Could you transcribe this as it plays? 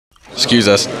Excuse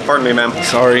us. Pardon me, ma'am.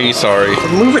 Sorry.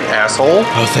 Move it, asshole.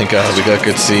 Oh, thank God. We got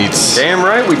good seats. Damn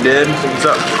right we did. What's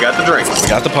up? We got the drinks. We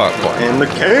got the popcorn. And the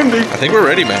candy. I think we're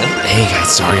ready, man. Hey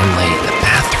guys, sorry I'm late. The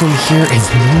bathroom here is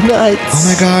nuts. Oh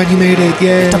my God, you made it.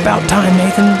 Yay. It's about time,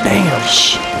 Nathan. Damn.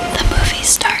 Shh. The movie's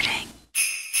starting.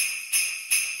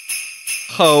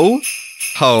 Ho,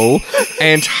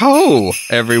 and ho,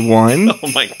 everyone.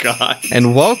 Oh my God.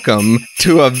 And welcome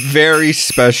to a very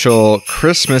special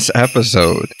Christmas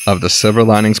episode of the Silver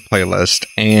Linings playlist.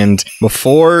 And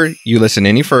before you listen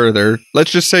any further, let's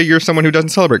just say you're someone who doesn't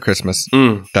celebrate Christmas.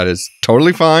 That is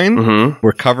totally fine. Mm-hmm.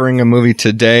 We're covering a movie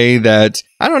today that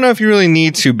I don't know if you really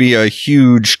need to be a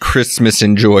huge Christmas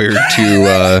enjoyer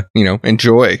to,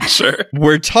 enjoy. Sure.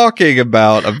 We're talking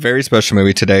about a very special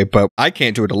movie today, but I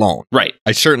can't do it alone. Right.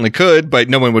 I certainly could, but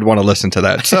no one would want to listen to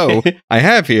that. So I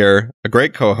have here a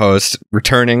great co-host,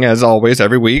 returning as always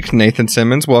every week, Nathan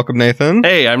Simmons. Welcome, Nathan.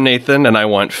 Hey, I'm Nathan, and I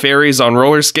want fairies on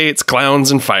roller skates,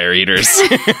 clowns, and fire eaters.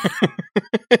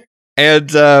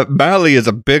 And Bally is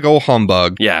a big old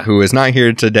humbug who is not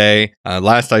here today.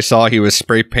 Last I saw, he was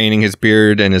spray painting his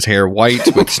beard and his hair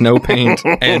white with snow paint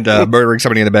and murdering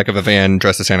somebody in the back of a van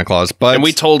dressed as Santa Claus. And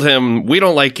we told him, we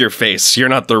don't like your face. You're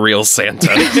not the real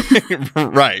Santa.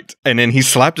 Right. And then he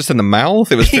slapped us in the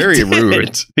mouth. It was very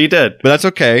rude. He did. But that's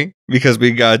okay, because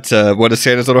we got one of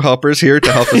Santa's little helpers here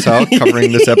to help us out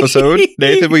covering this episode.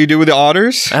 Nathan, will you do with the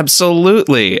honors?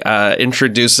 Absolutely.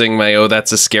 Introducing my Oh,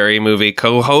 That's a Scary Movie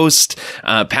co-host,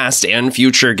 past and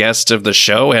future guest of the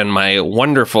show, and my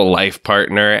wonderful life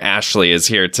partner, Ashley, is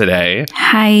here today.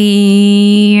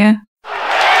 Hi.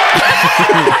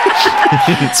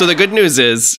 So the good news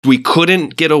is we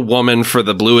couldn't get a woman for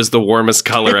the Blue is the Warmest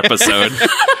Color episode.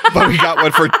 But we got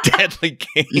one for Deadly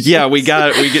Games. Yeah, we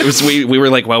were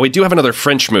like, well, we do have another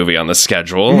French movie on the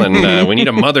schedule, and we need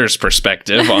a mother's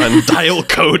perspective on Dial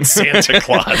Code Santa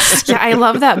Claus. Yeah, I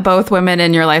love that both women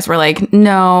in your lives were like,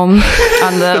 no,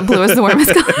 on the Blue is the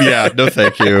Warmest Color. Yeah, no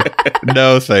thank you.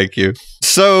 No thank you.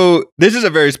 So this is a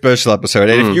very special episode,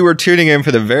 and if you were tuning in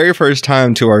for the very first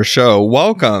time to our show,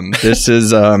 welcome. This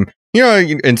is, in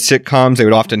sitcoms, they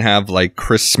would often have like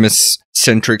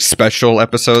Christmas-centric special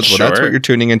episodes. Well, that's what you're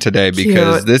tuning in today,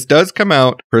 because this does come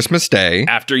out Christmas Day.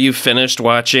 After you finished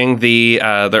watching the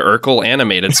Urkel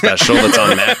animated special that's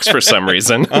on Max for some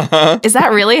reason. Is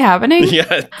that really happening?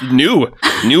 Yeah, new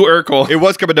Urkel. It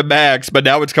was coming to Max, but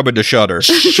now it's coming to Shudder.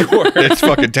 Sure. It's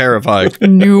fucking terrifying.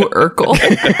 New Urkel.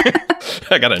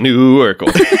 I got a new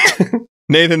Urkel.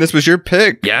 Nathan, this was your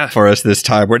pick for us this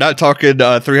time. We're not talking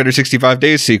 365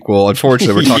 Days sequel,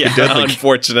 unfortunately. We're talking Deadly.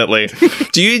 Unfortunately.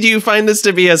 Do you find this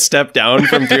to be a step down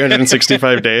from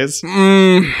 365 Days?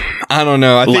 I don't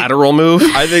know. Lateral move?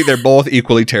 I think they're both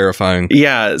equally terrifying.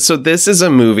 Yeah, so this is a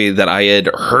movie that I had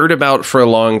heard about for a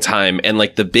long time, and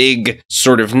like the big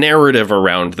sort of narrative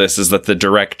around this is that the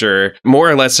director more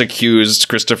or less accused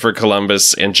Christopher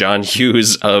Columbus and John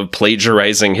Hughes of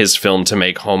plagiarizing his film to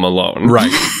make Home Alone. Right.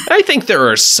 I think there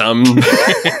are some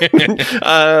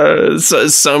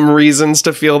some reasons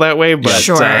to feel that way, but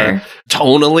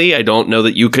tonally, I don't know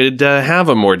that you could have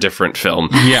a more different film.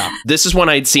 Yeah. This is one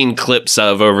I'd seen clips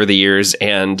of over the years,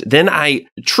 and then I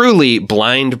truly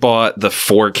blind bought the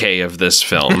 4K of this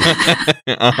film.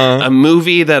 A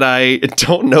movie that I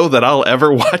don't know that I'll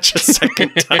ever watch a second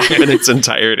time in its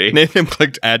entirety. Nathan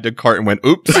clicked add to cart and went,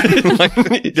 oops.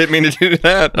 Didn't mean to do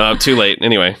that. Too late.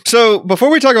 Anyway. So before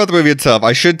we talk about the movie itself,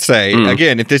 I should say,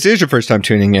 again, if this is your first time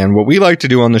tuning in, what we like to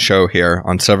do on the show here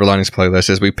on Silver Linings Playlist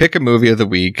is we pick a movie of the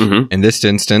week. In this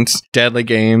instance, Deadly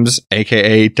Games,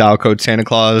 aka Dial Code Santa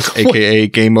Claus, aka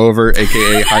Game Over,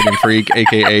 aka Hide and Freak,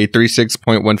 aka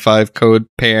 36.15 Code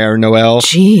Père Noël.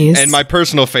 Jeez. And my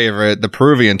personal favorite, the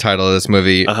Peruvian title of this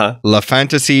movie, La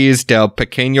Fantasías del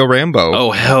Pequeño Rambo.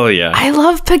 Oh, hell yeah. I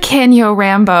love Pequeño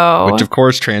Rambo. Which, of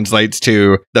course, translates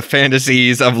to The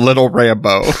Fantasies of Little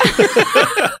Rambo.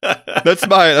 That's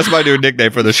my new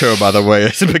nickname for the show, by the way.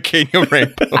 It's Pequeño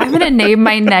Rambo. I'm going to name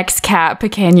my next cat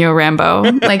Pequeño Rambo.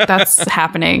 Like, that's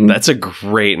happening. That's a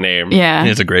great name. Yeah.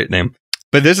 It's a great name.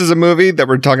 But this is a movie that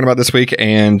we're talking about this week,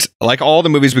 and like all the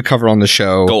movies we cover on the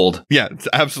show... Gold. Yeah, it's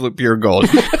absolute pure gold.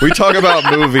 We talk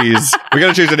about movies... We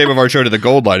gotta change the name of our show to the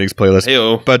Gold Linings Playlist.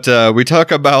 Ew. But we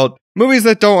talk about movies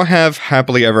that don't have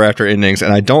happily ever after endings,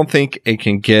 and I don't think it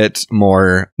can get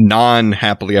more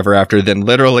non-happily ever after than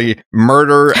literally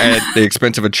murder at the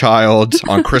expense of a child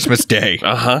on Christmas Day.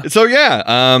 So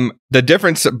yeah, the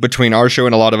difference between our show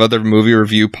and a lot of other movie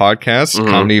review podcasts,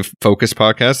 comedy-focused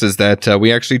podcasts, is that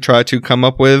we actually try to come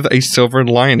up with a silver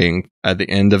lining at the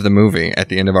end of the movie, at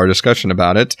the end of our discussion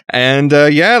about it. And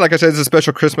yeah, like I said, it's a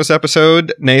special Christmas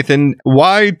episode. Nathan,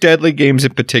 why Deadly Games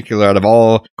in particular out of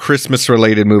all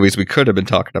Christmas-related movies we could have been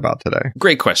talking about today?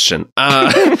 Great question.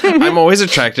 I'm always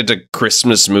attracted to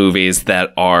Christmas movies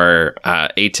that are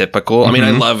atypical. I mean,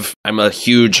 I'm a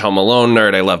huge Home Alone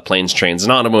nerd. I love Planes, Trains,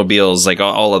 and Automobiles, like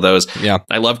all of those. Yeah.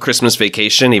 I love Christmas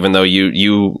Vacation, even though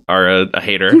you are a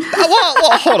hater.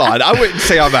 well, hold on. I wouldn't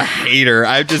say I'm a hater.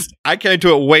 I came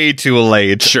to it way too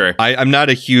late. Sure. I'm not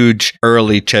a huge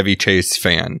early Chevy Chase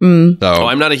fan. Oh,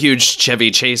 I'm not a huge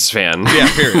Chevy Chase fan.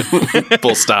 Yeah, period.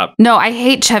 Full stop. No, I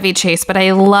hate Chevy Chase, but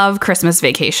I love Christmas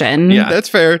Vacation. Yeah, that's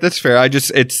fair. That's fair.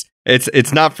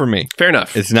 It's not for me. Fair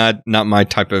enough. It's not my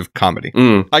type of comedy.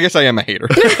 I guess I am a hater.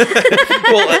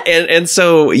 Well, and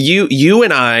so you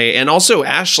and I, and also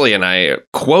Ashley and I,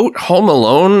 quote Home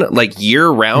Alone like year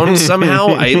round somehow.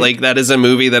 I like that is a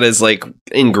movie that is like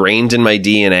ingrained in my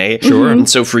DNA. Sure. And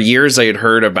so for years I had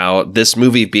heard about this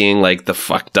movie being like the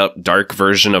fucked up dark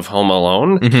version of Home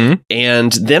Alone.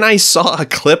 And then I saw a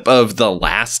clip of the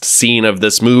last scene of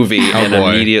this movie and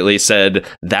immediately said,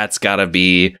 that's gotta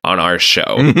be on our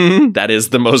show. That is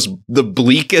the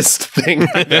bleakest thing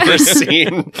I've ever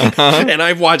seen. And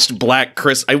I've watched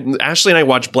Ashley and I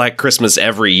watch Black Christmas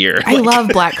every year. I love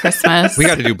Black Christmas. We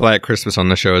got to do Black Christmas on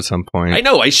the show at some point. I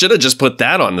know. I should have just put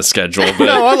that on the schedule. But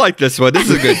no, I like this one. This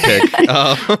is a good pick.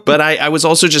 But I was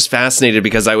also just fascinated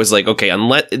because I was like, okay,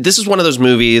 unless this is one of those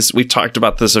movies, we've talked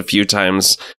about this a few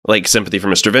times, like Sympathy for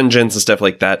Mr. Vengeance and stuff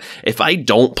like that. If I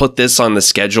don't put this on the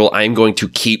schedule, I'm going to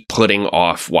keep putting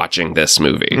off watching this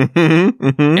movie.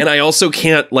 And I also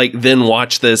can't like then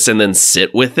watch this and then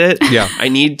sit with it. Yeah. I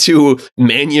need to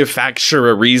manufacture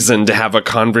a reason to have a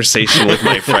conversation with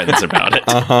my friends about it.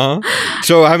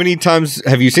 So how many times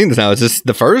have you seen this now? Is this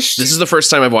the first? This is the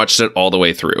first time I've watched it all the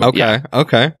way through. Okay. Yeah.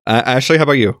 Okay. Ashley, how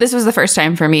about you? This was the first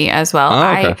time for me as well.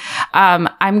 Okay.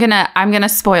 I'm gonna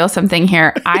spoil something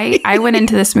here. I went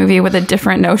into this movie with a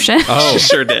different notion. Oh,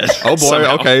 sure did. Oh boy.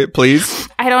 Somehow. Okay, please.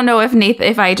 I don't know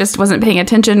if I just wasn't paying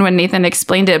attention when Nathan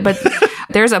explained it, but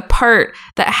there's a part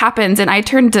that happens and I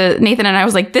turned to Nathan and I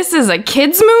was like, this is a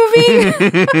kid's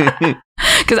movie?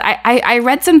 Because I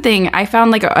read something, I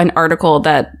found like an article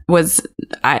that was,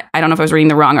 I don't know if I was reading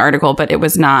the wrong article, but it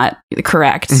was not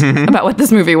correct about what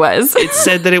this movie was. It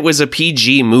said that it was a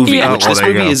PG movie, Yeah. which this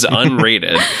movie is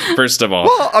unrated, first of all.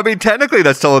 Well, I mean, technically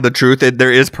that's telling the truth.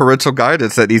 There is parental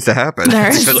guidance that needs to happen. There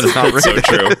is. Because it's not That's so rated.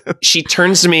 true. She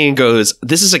turns to me and goes,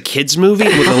 this is a kid's movie,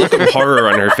 with a look of horror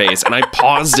on her face. And I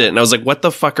paused it and I was like, what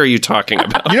the fuck are you talking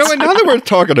about? You know what? Now that we're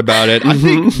talking about it, I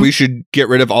think we should get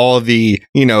rid of all of the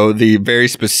very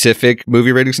specific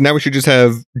movie ratings. Now we should just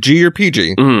have G or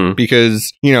PG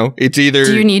because, it's either...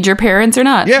 Do you need your parents or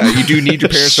not? Yeah, you do need your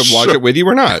parents to watch it with you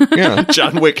or not. Yeah.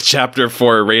 John Wick Chapter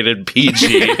 4 rated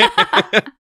PG.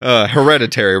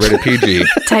 Hereditary rated PG.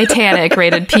 Titanic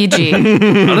rated PG.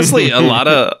 Honestly, a lot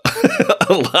of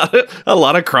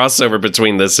crossover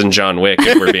between this and John Wick,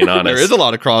 if we're being honest. There is a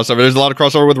lot of crossover. There's a lot of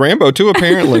crossover with Rambo too,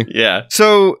 apparently. Yeah.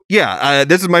 So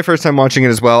this is my first time watching it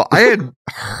as well. I had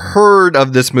heard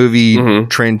of this movie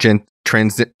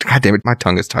God damn it, my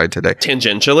tongue is tied today.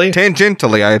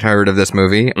 Tangentially, I had heard of this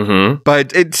movie,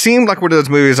 but it seemed like one of those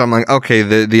movies I'm like, okay,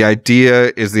 the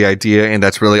idea is the idea, and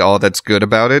that's really all that's good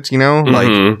about it,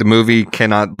 Like, the movie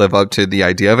cannot live up to the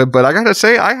idea of it, but I gotta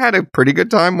say, I had a pretty good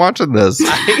time watching this.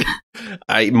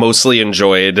 I mostly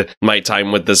enjoyed my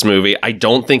time with this movie. I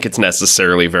don't think it's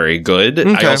necessarily very good.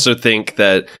 Okay. I also think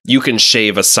that you can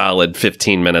shave a solid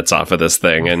 15 minutes off of this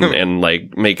thing and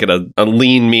like make it a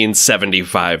lean, mean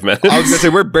 75 minutes. I was gonna say,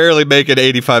 we're barely making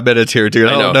 85 minutes here, dude.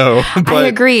 I don't know. But I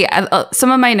agree.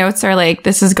 Some of my notes are like,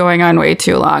 this is going on way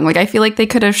too long. Like, I feel like they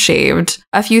could have shaved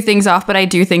a few things off, but I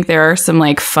do think there are some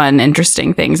like fun,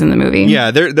 interesting things in the movie.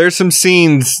 Yeah, there's some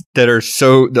scenes that are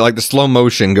so, like the slow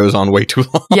motion goes on way too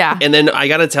long. Yeah. And then I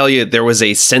gotta tell you, there was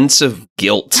a sense of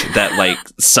guilt that like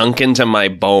sunk into my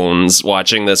bones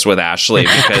watching this with Ashley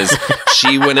because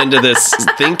she went into this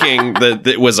thinking that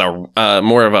it was a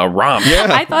more of a romp. Yeah.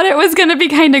 I thought it was going to be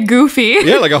kind of goofy.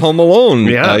 Yeah, like a Home Alone,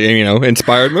 Yeah.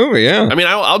 Inspired movie. Yeah. I mean,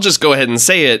 I'll just go ahead and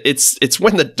say it. It's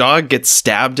when the dog gets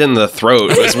stabbed in the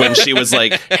throat was when she was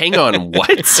like, hang on, what?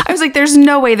 I was like, there's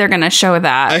no way they're going to show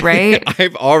that, right?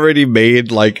 I've already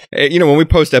made when we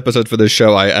post episodes for this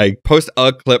show, I post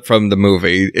a clip from the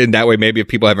movie, and that way maybe if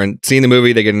people haven't seen the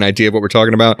movie, they get an idea of what we're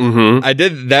talking about. I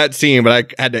did that scene, but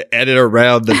I had to edit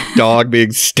around the dog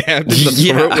being stabbed in the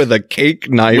throat with a cake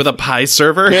knife. With a pie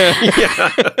server?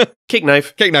 Yeah. Cake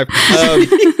knife. Cake knife.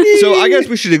 So I guess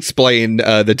we should explain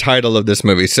the title of this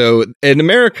movie. So in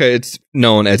America, it's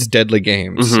known as Deadly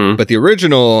Games, but the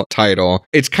original title,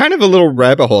 it's kind of a little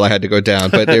rabbit hole I had to go down,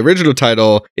 but the original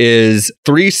title is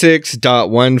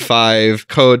 36.15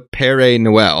 Code Père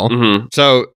Noël.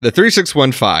 So the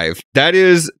 3615, that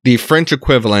is the French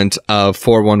equivalent of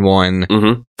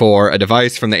 411 for a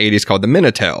device from the 80s called the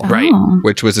Minitel, right?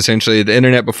 Which was essentially the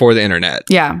internet before the internet.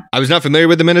 Yeah. I was not familiar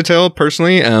with the Minitel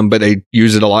personally, but they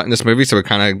use it a lot in this movie, so it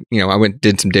kind of, I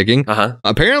did some digging.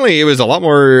 Apparently, it was a lot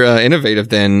more innovative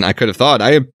than I could have thought.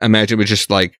 I imagine it was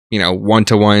just like,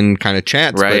 one-to-one kind of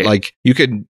chats, but like you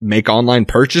could make online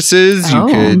purchases, you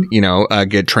could,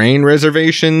 get train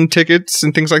reservation tickets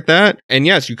and things like that. And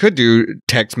yes, you could do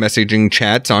text messaging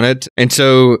chats on it. And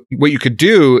so what you could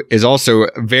do is also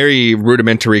a very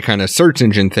rudimentary kind of search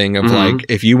engine thing of like,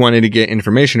 if you wanted to get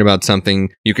information about something,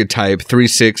 you could type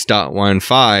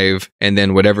 36.15 and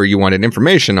then whatever you wanted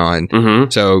information on.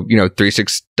 So,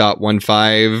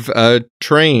 36.15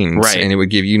 trains. Right. And it would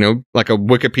give you, like a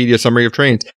Wikipedia summary of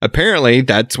trains. Apparently,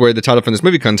 that's where the title from this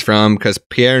movie comes from, because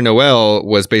Père Noël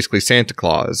was basically Santa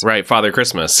Claus. Right, Father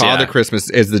Christmas. Father Christmas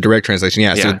is the direct translation.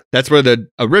 Yeah, so that's where the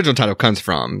original title comes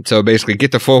from. So basically,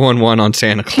 Get the 411 on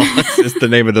Santa Claus is the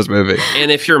name of this movie.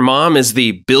 And if your mom is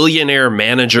the billionaire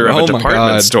manager of a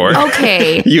department store,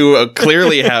 okay, you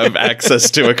clearly have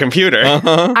access to a computer.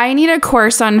 I need a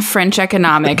course on French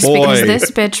economics because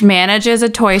this bitch manages a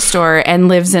toy store and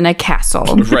lives in a castle.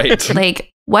 Right. Like,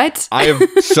 what? I have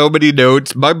so many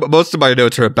notes. Most of my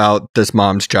notes are about this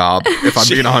mom's job, if I'm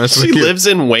being honest with you. She lives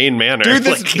in Wayne Manor. Dude,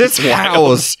 this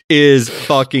house is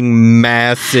fucking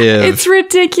massive. It's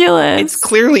ridiculous. It's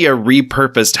clearly a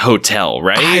repurposed hotel,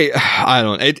 right? I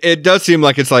don't. It does seem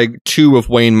like it's like two of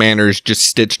Wayne Manors just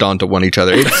stitched onto one each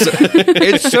other.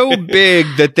 It's so big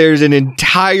that there's an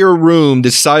entire room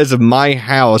the size of my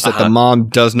house that the mom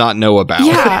does not know about.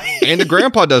 Yeah. And the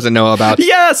grandpa doesn't know about.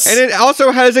 Yes. And it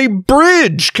also has a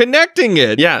bridge connecting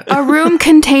it. Yeah. A room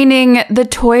containing the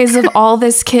toys of all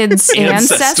this kid's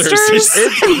ancestors.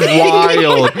 It's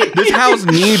wild. This house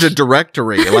needs a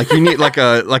directory. Like you need like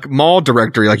a mall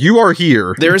directory. Like you are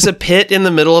here. There's a pit in the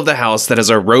middle of the house that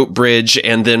has a rope bridge,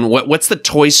 and then what's the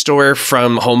toy store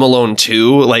from Home Alone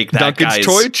 2? Like that Duncan's guy's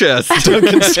Toy Chest.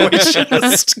 Duncan's Toy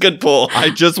Chest. Good pull.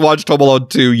 I just watched Home Alone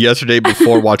 2 yesterday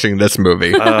before watching this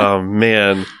movie. Oh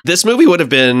man. This movie we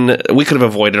could have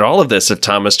avoided all of this if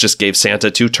Thomas just gave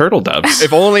Santa 2 turtle doves.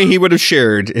 If only he would have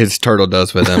shared his turtle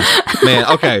doves with him. Man,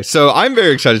 okay, so I'm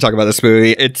very excited to talk about this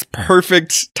movie. It's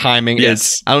perfect timing.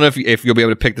 Yes. I don't know if you'll be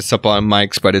able to pick this up on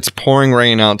mics, but it's pouring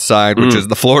rain outside, which is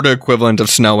the Florida equivalent of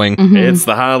snowing. It's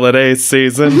the holiday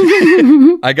season.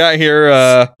 I got here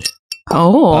a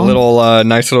little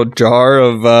nice little jar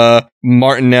of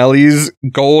Martinelli's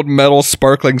gold medal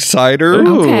sparkling cider.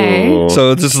 Okay.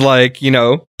 So this is like,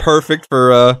 perfect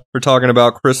for talking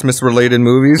about Christmas related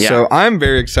movies. Yeah. So I'm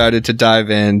very excited to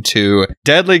dive into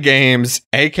Deadly Games,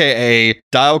 aka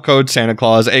Dial Code Santa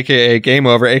Claus, aka Game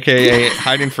Over, aka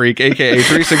Hide and Freak, aka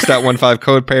 36.15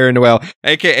 Code Père Noël,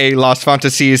 aka Las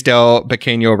Fantasías del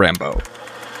Pequeño Rambo.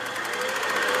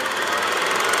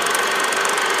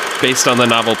 Based on the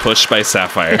novel Push by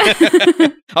Sapphire.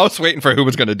 I was waiting for who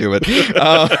was going to do it.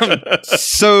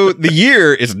 So the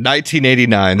year is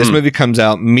 1989. This movie comes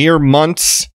out mere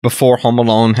months before Home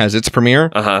Alone has its premiere,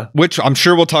 which I'm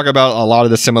sure we'll talk about a lot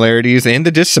of the similarities and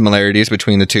the dissimilarities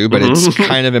between the two, but it's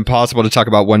kind of impossible to talk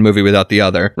about one movie without the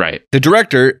other. Right. The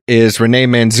director is René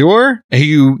Manzur,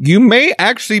 who you may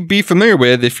actually be familiar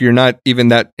with if you're not even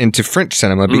that into French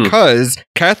cinema, because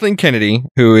Kathleen Kennedy,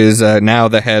 who is now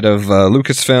the head of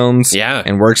Lucasfilms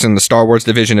and works in the Star Wars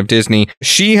division of Disney,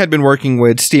 she had been working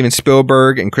with Steven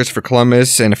Spielberg and Christopher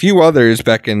Columbus and a few others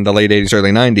back in the late 80s, early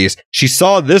 90s. She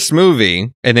saw this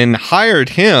movie and then hired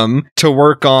him to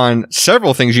work on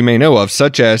several things you may know of,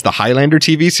 such as the Highlander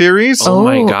TV series. Oh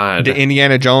my God. The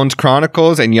Indiana Jones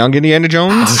Chronicles and Young Indiana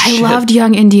Jones. I loved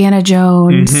Young Indiana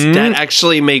Jones. That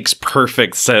actually makes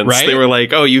perfect sense. Right? They were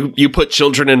like, oh, you put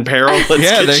children in peril? Let's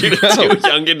get you to do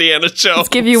Young Indiana Jones. Let's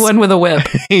give you one with a whip.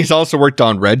 He's also worked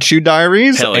on Red Shoe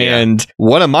Diaries and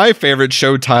one of my favorite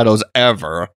show titles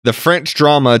ever, the French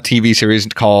drama TV series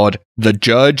called The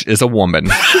Judge is a Woman.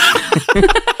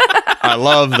 I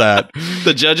love that.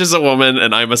 The judge is a woman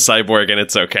and I'm a cyborg and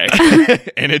it's okay.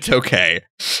 And it's okay.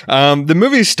 The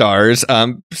movie stars,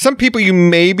 some people you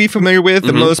may be familiar with.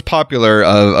 The most popular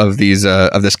of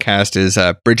this cast is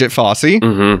Bridget Fosse.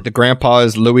 The grandpa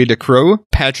is Louis Decroix,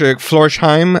 Patrick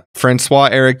Florsheim, Francois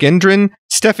Eric Gendron,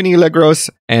 Stephanie Legros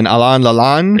and Alain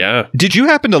Lalanne. Yeah. Did you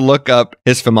happen to look up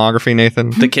his filmography,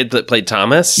 Nathan? The kid that played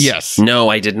Thomas? Yes. No,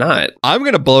 I did not. I'm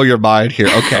going to blow your mind here.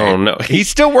 Okay. Oh, no. He's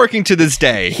still working to this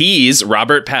day. He's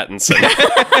Robert Pattinson.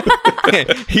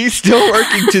 He's still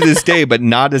working to this day, but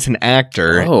not as an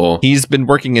actor. Oh. He's been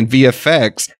working in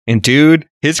VFX, and dude,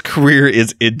 his career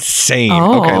is insane.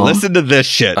 Oh. Okay, listen to this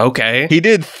shit. Okay. He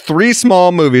did 3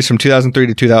 small movies from 2003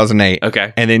 to 2008.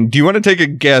 Okay. And then do you want to take a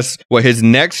guess what his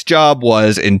next job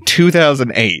was in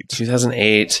 2008?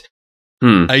 2008.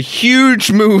 A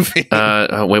huge movie.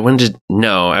 Wait, when did...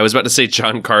 No, I was about to say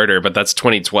John Carter, but that's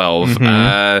 2012.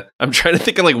 Mhm. I'm trying to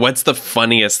think of, like, what's the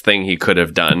funniest thing he could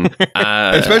have done?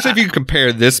 Especially if you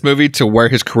compare this movie to where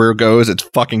his career goes, it's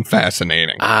fucking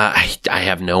fascinating. I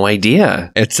have no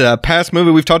idea. It's a past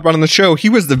movie we've talked about on the show. He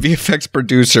was the VFX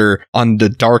producer on The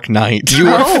Dark Knight. You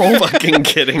are fucking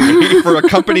kidding me. For a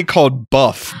company called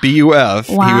Buff, B-U-F.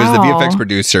 Wow. He was the VFX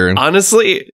producer.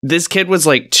 Honestly, this kid was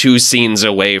like 2 scenes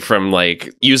away from like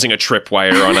using a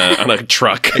tripwire on a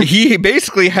truck. He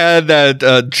basically had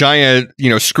that giant,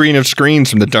 screen of screens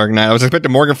from The Dark Knight. I was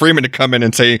expecting Morgan Freeman to come in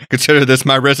and say, "Consider this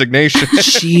my resignation."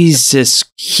 Jesus.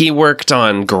 He worked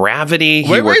on Gravity.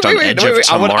 He worked on Edge of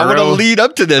Tomorrow. I want to lead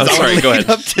up to this. Oh, sorry, go ahead.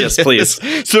 Yes,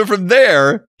 please. So from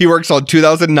there, he works on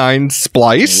 2009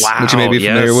 Splice, Wow, which you may be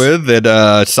familiar with, that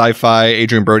sci-fi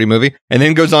Adrian Brody movie, and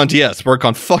then goes on to, work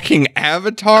on fucking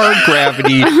Avatar,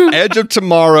 Gravity, Edge of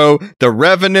Tomorrow, The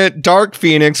Revenant, Dark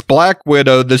Phoenix, Black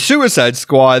Widow, The Suicide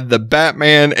Squad, The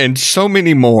Batman, and so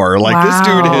many more. Like, this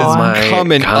dude Wow. is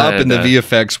coming up in the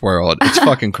VFX world. It's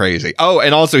fucking crazy. Oh,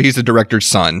 and also he's the director's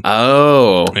son.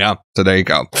 Oh. Yeah, so there you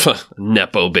go.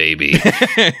 Nepo baby.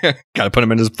 Gotta put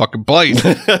him in his fucking place.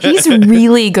 He's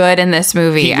really good in this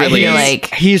movie. He really I feel is.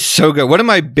 like He's so good. One of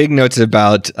my big notes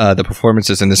about the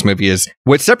performances in this movie is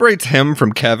what separates him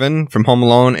from Kevin from Home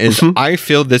Alone is I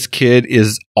feel this kid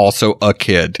is also a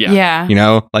kid.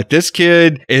 Yeah. Like this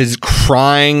kid is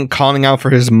crying, calling out for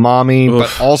his mommy,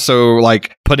 but also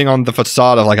like putting on the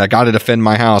facade of like, I gotta defend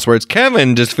my house. Whereas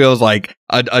Kevin just feels like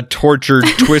a tortured,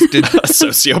 twisted A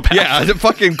sociopath. Yeah, a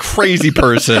fucking crazy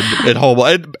person in Home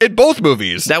Alone. In both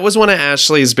movies. That was one of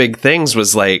Ashley's big things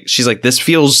was like, she's like, this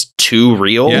feels too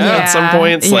real at some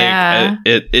points. Yeah.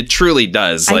 Like it truly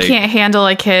does. I Like, can't handle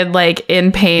a kid like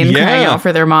in pain crying out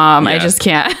for their mom. I just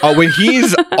can't. Oh, when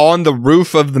he's on the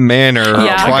roof of the manor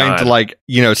trying to like,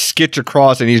 skitch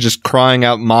across and he's just crying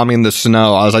out mommy in the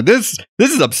snow. I was like, this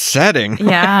is upsetting.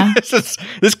 Yeah.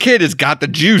 This kid has got the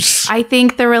juice. I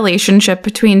think the relationship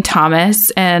between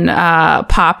Thomas and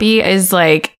Poppy is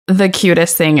like the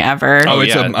cutest thing ever. Oh,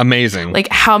 it's amazing. Like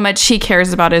how much he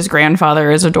cares about his grandfather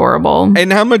is adorable.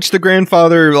 And how much the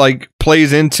grandfather like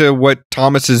plays into what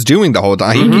Thomas is doing the whole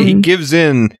time. He gives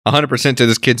in 100% to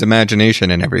this kid's imagination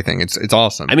and everything. It's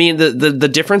awesome. I mean, the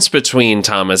difference between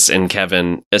Thomas and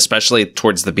Kevin, especially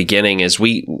towards the beginning, is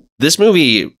this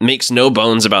movie makes no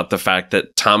bones about the fact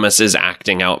that Thomas is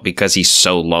acting out because he's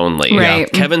so lonely.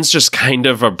 Right. Kevin's just kind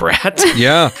of a brat.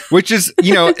 Yeah, which is,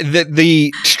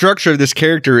 the structure of this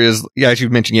character is, as you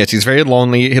mentioned, yes, he's very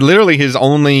lonely. Literally, his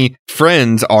only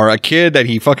friends are a kid that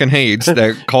he fucking hates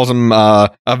that calls him a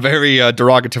very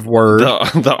derogative word.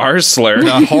 The R slur.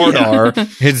 The hard R.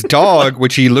 His dog,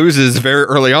 which he loses very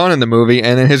early on in the movie,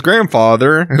 and then his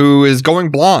grandfather, who is going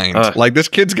blind. Like, this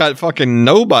kid's got fucking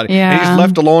nobody. Yeah. And he's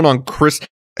left alone on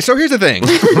So here's the thing.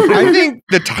 I think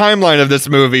the timeline of this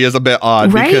movie is a bit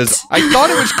odd because I thought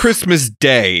it was Christmas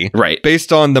Day. Right.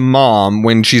 Based on the mom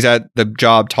when she's at the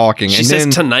job talking. She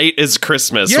says tonight is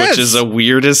Christmas, which is the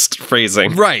weirdest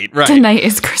phrasing. Right. Tonight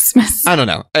is Christmas. I don't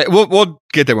know. We'll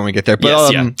get there when we get there.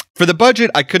 But for the budget,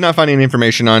 I could not find any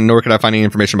information on, nor could I find any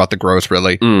information about the gross,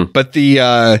 really. But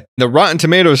the Rotten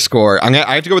Tomatoes score, I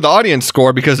have to go with the audience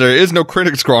score because there is no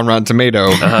critic score on Rotten Tomato.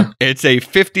 It's a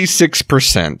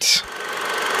 56%.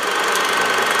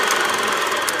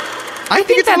 I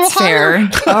think that's fair.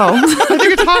 Oh, I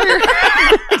think it's higher.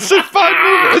 It's a fun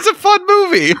movie. It's a fun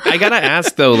movie. I gotta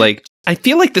ask though, like, I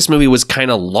feel like this movie was kind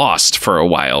of lost for a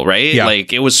while, right? Yeah.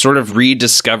 Like, it was sort of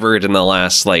rediscovered in the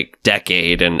last, like,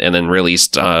 decade and then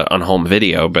released on home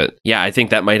video. But yeah, I think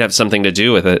that might have something to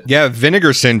do with it. Yeah,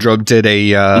 Vinegar Syndrome did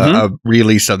a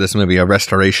release of this movie, a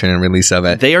restoration and release of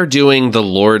it. They are doing the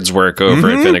Lord's work over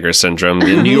at Vinegar Syndrome.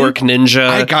 The New York Ninja.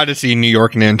 I gotta see New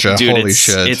York Ninja. Dude, Holy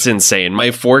shit. It's insane. My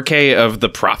 4K of the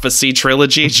Prophecy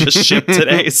trilogy just shipped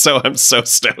today, so I'm so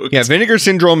stoked. Yeah, Vinegar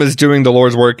Syndrome is doing the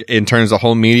Lord's work in terms of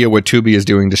home media, what Tubi is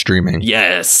doing to streaming.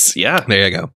 Yes. Yeah. There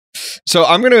you go. So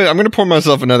I'm gonna pour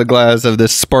myself another glass of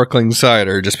this sparkling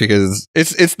cider just because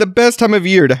it's the best time of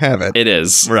year to have it. It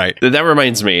is. Right. That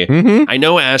reminds me. I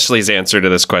know Ashley's answer to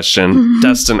this question.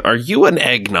 Dustin, are you an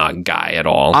eggnog guy at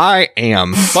all? I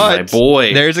am, but my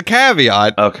boy. There's a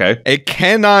caveat. Okay. It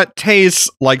cannot taste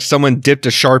like someone dipped a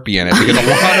Sharpie in it because a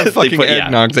lot of fucking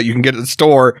eggnogs that you can get at the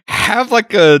store have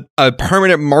like a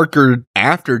permanent marker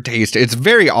aftertaste. It's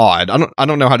very odd. I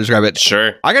don't know how to describe it.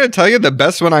 Sure. I gotta tell you, the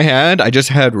best one I just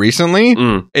had recently,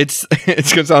 it's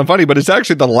gonna sound funny, but it's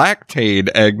actually the lactate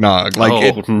eggnog.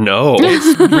 Like, no.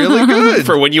 It's really good.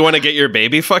 For when you want to get your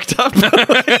baby fucked up?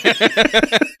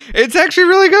 It's actually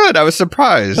really good. I was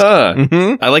surprised.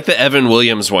 I like the Evan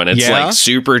Williams one. It's like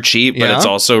super cheap, but it's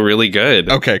also really good.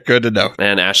 Okay, good to know.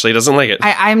 And Ashley doesn't like it.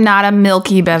 I'm not a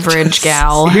milky beverage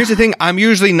gal. Here's the thing. I'm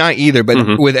usually not either,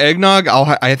 but with eggnog,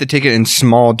 I have to take it in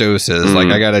small doses. Like,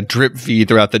 I gotta drip feed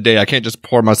throughout the day. I can't just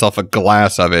pour myself a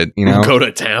glass of it, you know? Go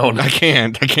to town. I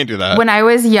can't do that. When I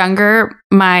was younger,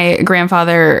 my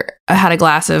grandfather had a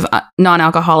glass of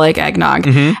non-alcoholic eggnog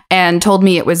and told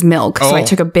me it was milk. So I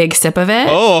took a big sip of it.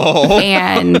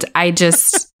 And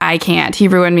I can't. He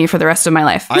ruined me for the rest of my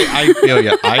life. I feel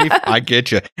you. I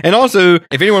get you. And also,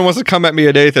 if anyone wants to come at me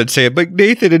at Nathan and say, but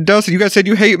Nathan and Dustin, you guys said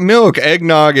you hate milk.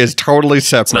 Eggnog is totally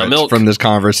separate from this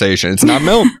conversation. It's not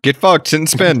milk. Get fucked. Sit and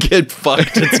spin. Get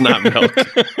fucked. It's not milk.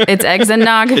 It's eggs and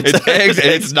nog. It's eggs and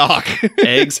it's nog.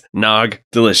 Eggs, nog,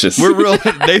 delicious. We're real.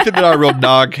 Nathan and I are real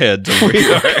nog heads.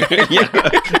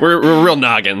 We're real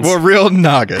noggins. We're real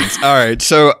noggins. All right.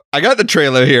 So I got the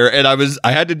trailer here, and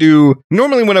I had to do.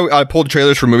 Normally, when I pull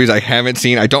trailers for movies I haven't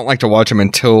seen, I don't like to watch them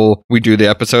until we do the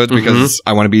episodes because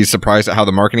I want to be surprised at how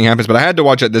the marketing happens. But I had to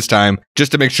watch it this time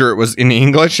just to make sure it was in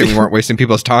English and we weren't wasting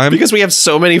people's time. Because we have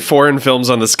so many foreign films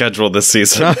on the schedule this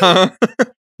season.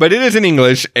 But it is in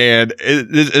English, and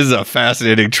it is a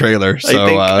fascinating trailer.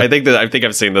 So I think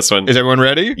I've seen this one. Is everyone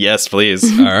ready? Yes, please.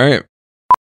 All right.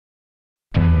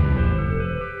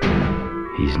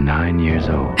 He's 9 years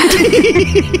old.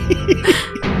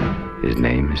 His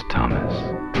name is Thomas.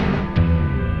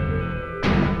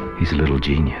 He's a little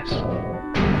genius.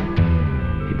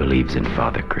 He believes in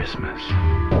Father Christmas.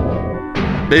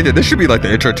 Nathan, this should be like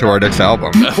the intro to our next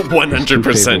album.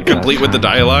 100%. Complete with the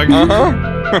dialogue.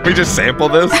 We just sample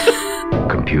this.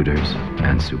 Computers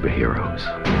and superheroes.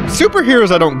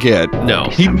 Superheroes I don't get. No.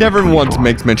 He never once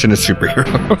makes mention of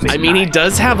superheroes. I mean, he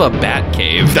does have a bat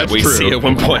cave that we see at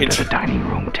one point. At the dining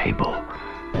room table,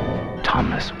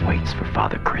 Thomas waits for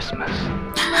Father Christmas.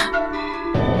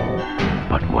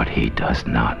 But what he does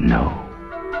not know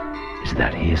is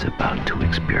that he is about to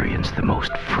experience the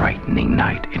most frightening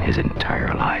night in his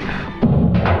entire life.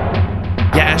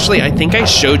 Yeah, Ashley, I think I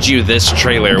showed you this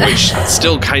trailer, which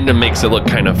still kind of makes it look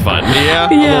kind of fun. Yeah, a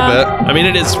little bit. I mean,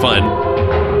 it is fun.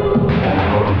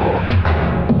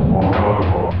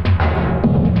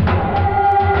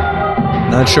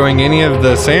 Not showing any of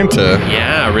the Santa.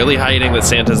 Yeah, really hiding that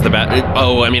Santa's the bat.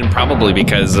 Oh, I mean, probably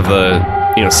because of the,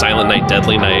 Silent Night,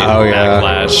 Deadly Night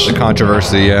backlash. The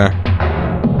controversy, yeah.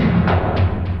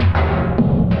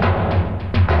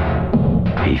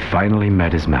 He finally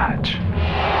met his match.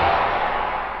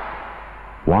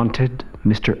 Wanted,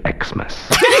 Mr. Xmas.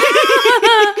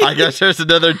 I guess there's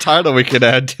another title we could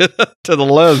add to the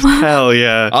list. Hell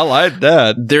yeah. I like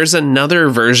that. There's another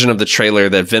version of the trailer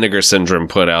that Vinegar Syndrome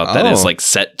put out that is like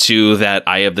set to that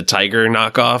Eye of the Tiger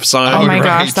knockoff song. Oh my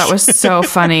gosh, that was so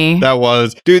funny. That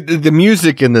was. Dude, the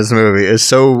music in this movie is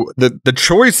so... The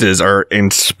choices are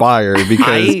inspired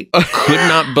because... I could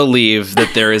not believe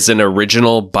that there is an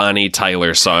original Bonnie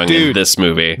Tyler song in this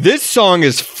movie. This song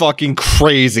is fucking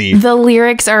crazy. The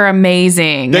lyrics are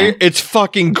amazing. It's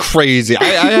fucking crazy.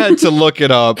 I had to look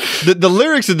it up. The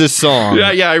lyrics of this song.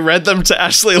 Yeah, I read them to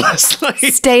Ashley last night.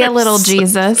 Stay a little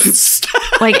Jesus.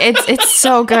 Like, it's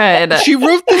so good. She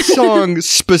wrote this song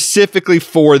specifically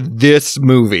for this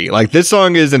movie. Like, this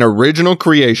song is an original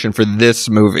creation for this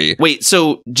movie. Wait,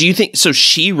 so do you think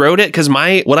she wrote it? Because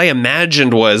what I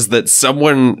imagined was that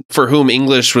someone for whom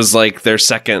English was like their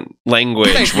second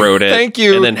language wrote it. Thank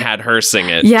you. And then had her sing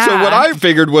it. Yeah. So what I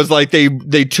figured was like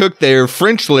they took their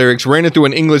French lyrics, ran it through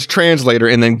an English translator,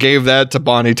 and then gave that to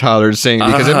Bonnie Tyler to sing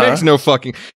because it makes no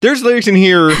fucking... There's lyrics in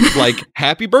here like,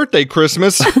 happy birthday,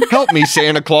 Christmas. Help me,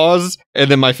 Santa Claus.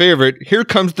 And then my favorite, here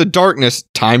comes the darkness.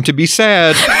 Time to be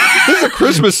sad. This is a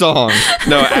Christmas song.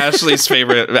 No, Ashley's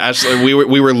favorite. Ashley,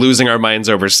 we were losing our minds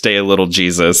over "Stay a Little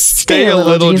Jesus." Stay a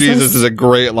Little Jesus is a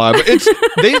great line. But it's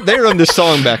they run this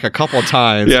song back a couple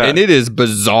times, and it is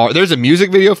bizarre. There's a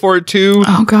music video for it too.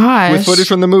 Oh gosh, with footage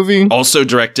from the movie, also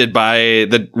directed by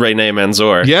the Renee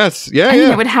Manzoor. Yes, I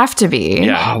mean, it would have to be.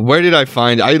 Yeah. Where did I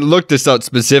find it? I looked this up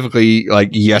specifically like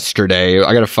yesterday.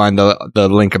 I gotta find the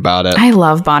link about it. I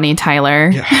love Bonnie Tyler.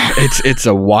 Yeah, it's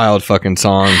a wild fucking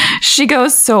song. She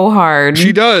goes so hard.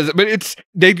 She does, but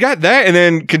they got that, and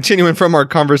then continuing from our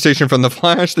conversation from The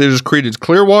Flash, they just created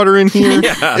Clearwater in here.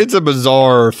 Yeah. It's a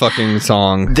bizarre fucking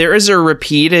song. There is a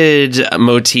repeated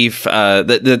motif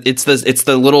that it's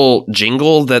the little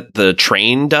jingle that the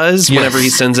train does whenever he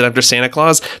sends it after Santa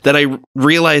Claus that I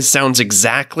realize sounds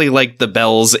exactly like the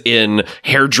bells in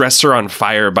Hairdresser on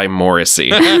Fire by Morrissey.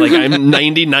 Like I'm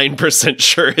 99%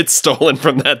 sure it's stolen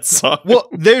from that song. Well,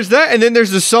 there's that, and then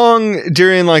there's the song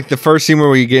during like the first scene where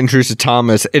we get introduced to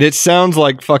Thomas, and it sounds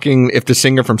like fucking if the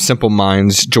singer from Simple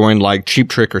Minds joined like Cheap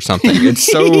Trick or something. It's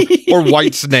so or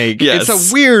White Snake. Yes.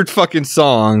 It's a weird fucking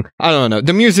song. I don't know.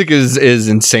 The music is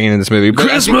insane in this movie. But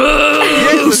Christmas!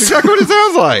 That's exactly what it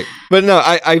sounds like. But no,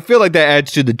 I feel like that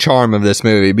adds to the charm of this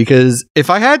movie, because if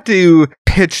I had to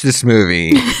pitch this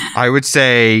movie, I would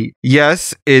say,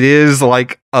 yes, it is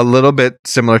like a little bit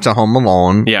similar to Home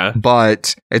Alone. Yeah.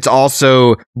 But it's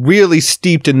also really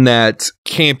steeped in that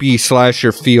campy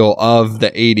slasher feel of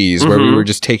the 80s, where we were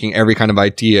just taking every kind of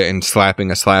idea and slapping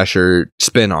a slasher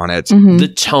spin on it. The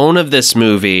tone of this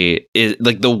movie is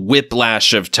like the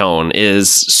whiplash of tone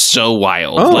is so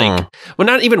wild. Like, well,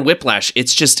 not even whiplash.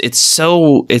 It's just, it's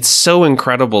so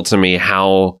incredible to me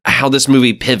how this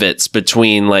movie pivots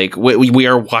between like, we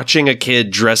are watching a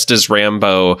kid dressed as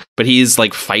Rambo, but he's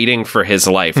like fighting for his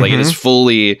life. Like it is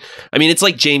fully, I mean, it's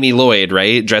like Jamie Lloyd,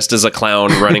 right? Dressed as a clown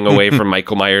running away from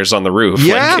Michael Myers on the roof.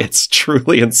 Yeah. Like, it's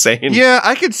truly insane. Yeah,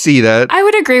 I could see that. I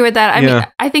would agree with that. I mean,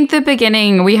 I think the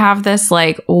beginning, we have this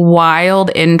like wild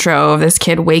intro of this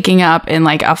kid waking up in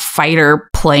like a fighter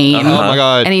plane. Oh my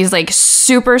God. And he's like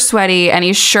super sweaty and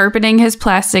he's sharpening his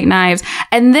plastic knives.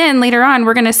 And then later on,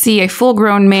 we're going to see a full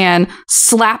grown man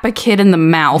slap a kid in the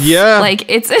mouth. Yeah. Like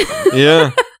it's,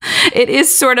 Yeah. it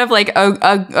is sort of like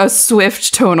a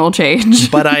swift tonal change.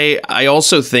 But I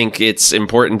also think it's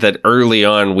important that early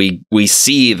on we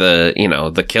see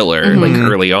the killer like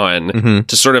early on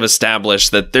to sort of establish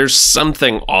that there's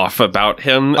something off about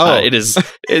him.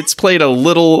 It's played a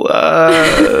little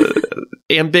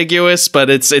ambiguous, but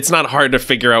it's not hard to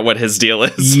figure out what his deal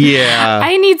is. Yeah.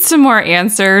 I need some more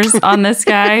answers on this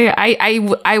guy.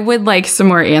 I would like some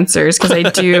more answers because I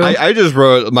do. I just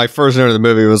wrote my first note of the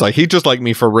movie was like, he's just like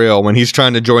me for real when he's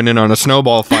trying to join in on a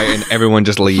snowball fight and everyone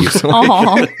just leaves.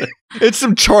 It's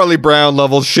some Charlie Brown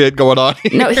level shit going on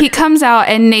here. No, he comes out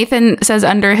and Nathan says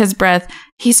under his breath,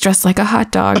 he's dressed like a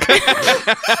hot dog.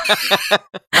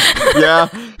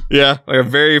 Yeah, like a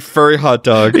very furry hot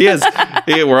dog. He is.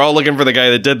 We're all looking for the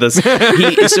guy that did this.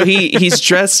 He's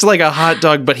dressed like a hot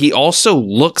dog, but he also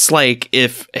looks like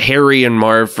if Harry and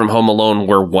Marv from Home Alone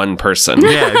were one person.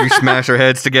 Yeah, if you smash their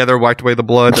heads together, wiped away the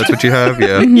blood, that's what you have.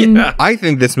 Yeah. Yeah. I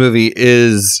think this movie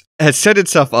has set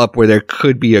itself up where there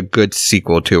could be a good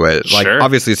sequel to it. Like,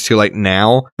 obviously it's too late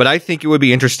now, but I think it would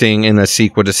be interesting in a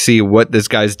sequel to see what this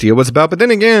guy's deal was about. But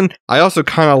then again, I also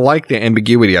kind of like the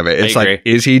ambiguity of it. It's like,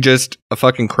 is he just a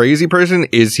fucking crazy person?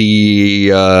 Is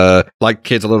he like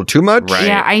kids a little too much? Right.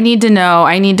 Yeah, I need to know.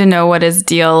 I need to know what his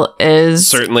deal is.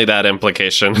 Certainly that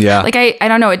implication. Yeah. Like, I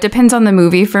don't know. It depends on the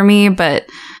movie for me, but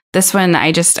this one,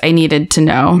 I needed to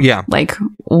know. Yeah. Like,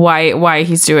 why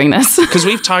he's doing this. Because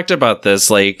we've talked about this.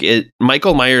 Like,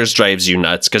 Michael Myers drives you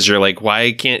nuts because you're like,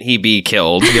 why can't he be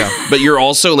killed? Yeah. But you're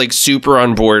also like super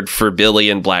on board for Billy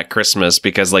and Black Christmas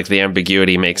because like the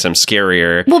ambiguity makes him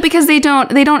scarier. Well, because they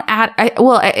don't add,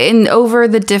 over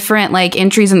the different like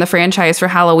entries in the franchise for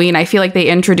Halloween, I feel like they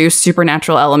introduce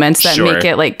supernatural elements that make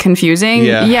it like confusing.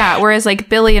 Yeah. Whereas like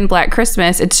Billy and Black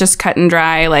Christmas, it's just cut and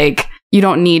dry. Like, you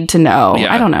don't need to know.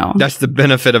 Yeah. I don't know. That's the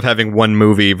benefit of having one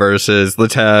movie versus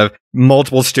let's have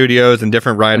multiple studios and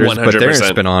different writers 100%. Put their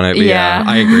spin on it. But yeah,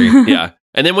 I agree. Yeah.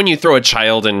 And then when you throw a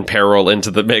child in peril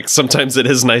into the mix, sometimes it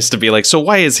is nice to be like, so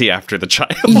why is he after the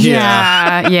child?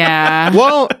 Yeah.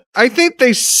 Well, I think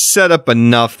they set up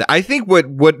enough that I think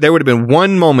what there would have been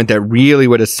one moment that really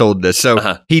would have sold this.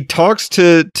 So he talks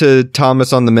to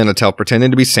Thomas on the Minotaur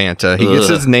pretending to be Santa. He gets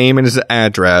his name and his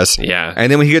address. Yeah. And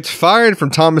then when he gets fired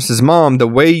from Thomas's mom, the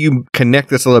way you connect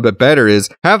this a little bit better is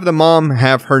have the mom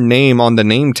have her name on the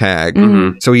name tag.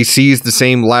 Mm-hmm. So he sees the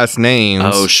same last names.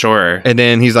 Oh, sure. And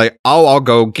then he's like, I'll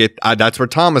go get, that's where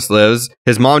Thomas lives.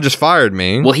 His mom just fired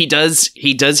me. Well, he does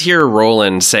hear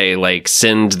Roland say like,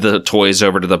 send the toys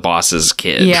over to the boss's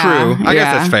kid. Yeah. True. I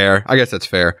guess that's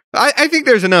fair. I think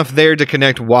there's enough there to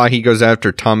connect why he goes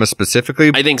after Thomas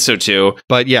specifically. I think so too.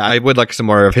 But yeah, I would like some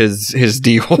more of his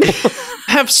deal.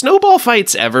 Have snowball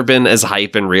fights ever been as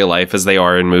hype in real life as they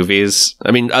are in movies?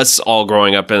 I mean, us all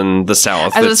growing up in the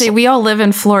South. I was going to say, we all live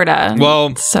in Florida.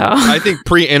 Well, so I think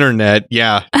pre-internet,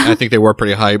 yeah, I think they were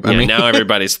pretty hype. I mean, now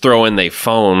everybody's throwing their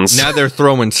phones. Now they're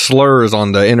throwing slurs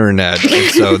on the internet.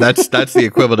 And so that's the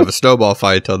equivalent of a snowball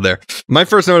fight out there. My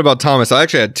first note about Thomas, I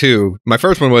actually had two. My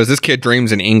first one was this kid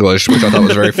dreams in English, which I thought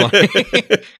was very funny.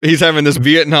 He's having this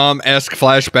Vietnam-esque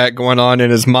flashback going on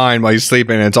in his mind while he's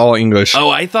sleeping, and it's all English. Oh,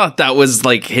 I thought that was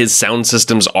like his sound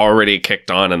system's already kicked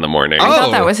on in the morning. I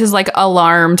thought that was his like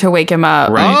alarm to wake him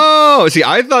up. Right. Oh, see,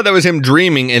 I thought that was him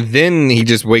dreaming, and then he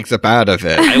just wakes up out of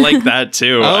it. I like that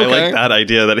too. I Okay. like that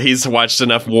idea that he's watched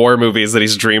enough war movies that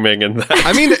he's dreaming and that.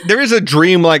 I mean, there is a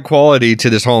dreamlike quality to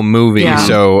this whole movie, Yeah.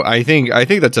 so I think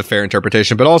that's a fair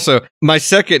interpretation. But also, my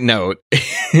second note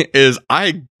is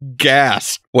I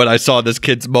gasped when I saw this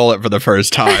kid's mullet for the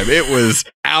first time. It was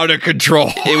out of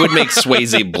control. It would make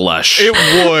Swayze blush. It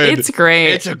would. It's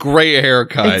great. It's a great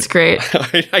haircut. It's great.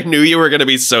 I knew you were going to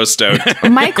be so stoked.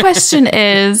 My question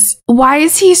is, why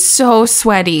is he so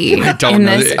sweaty don't in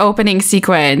know. this opening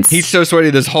sequence? He's so sweaty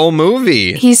this whole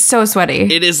movie. He's so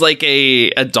sweaty. It is like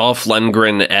a Dolph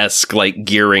Lundgren-esque like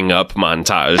gearing up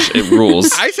montage. It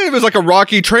rules. I said it was like a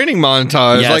Rocky training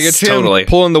montage. Yes, like it's him totally.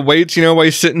 pulling the weights, while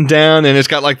he's sitting down, and it's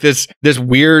got like this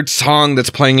weird song that's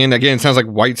playing in. Again, it sounds like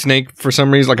Whitesnake for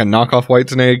some reason, like a knockoff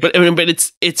Whitesnake. But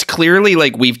it's clearly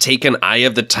like we've taken Eye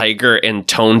of the Tiger and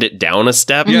toned it down a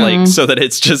step, like so that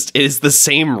it is the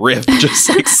same riff, just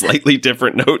like slightly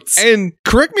different notes. And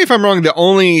correct me if I'm wrong, the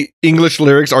only English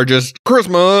lyrics are just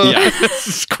Christmas. Yeah.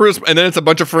 It's Christmas, and then it's a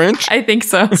bunch of French. I think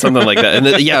so. Something like that.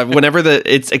 And whenever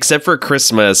it's except for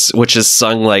Christmas, which is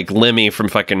sung like Lemmy from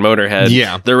fucking Motorhead.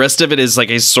 Yeah. The rest of it is like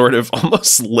a sort of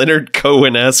almost Leonard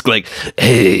Cohen-esque, like,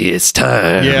 hey, it's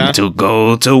time to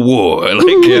go to war. Like,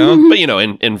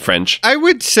 but in French. I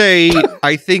would say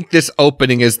I think this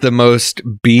opening is the most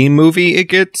B movie it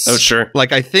gets. Oh, sure.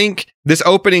 Like, I think this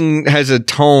opening has a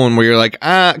tone where you're like,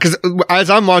 because as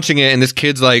I'm watching it and this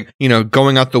kid's like,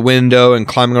 going out the window and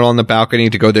climbing along the balcony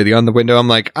to go to the other window, I'm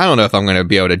like, I don't know if I'm going to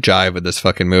be able to jive with this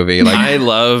fucking movie. Like, I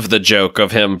love the joke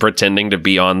of him pretending to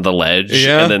be on the ledge.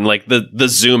 Yeah. And then like the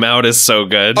zoom out is so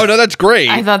good. oh no, that's great.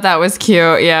 I thought that was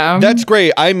cute. Yeah. That's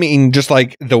great. I mean, just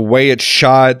like the way it's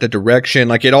shot, the direction,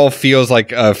 like it all feels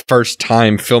like a first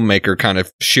time filmmaker kind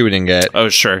of shooting it. Oh,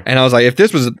 sure. And I was like, if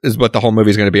this is what the whole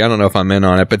movie is going to be, I don't know if I'm in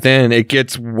on it. But then it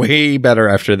gets way better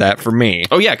after that for me.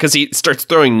 Oh, yeah, because he starts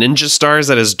throwing ninja stars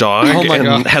at his dog Oh my and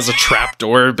God. has a trap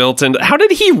door built in. How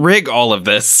did he rig all of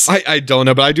this? I don't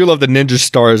know, but I do love the ninja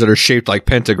stars that are shaped like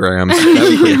pentagrams. That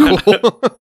was pretty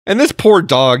cool. And this poor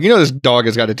dog, this dog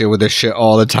has got to deal with this shit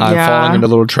all the time, Yeah. falling into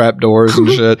little trap doors and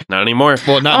shit. Not anymore.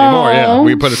 Well, not anymore, yeah. Aw.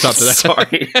 We put a stop to that.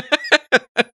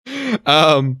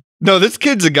 Sorry. No, this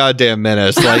kid's a goddamn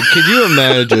menace. Like, can you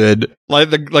imagine,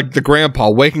 like the grandpa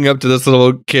waking up to this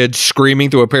little kid screaming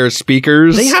through a pair of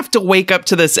speakers? They have to wake up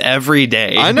to this every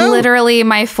day. I know. Literally,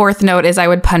 my fourth note is I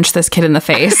would punch this kid in the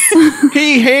face.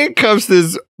 He handcuffs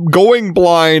this going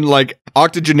blind, like,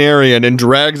 octogenarian and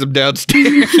drags him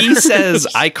downstairs. He says,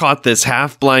 I caught this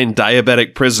half-blind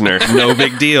diabetic prisoner. No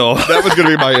big deal. That was going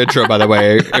to be my intro, by the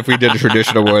way, if we did a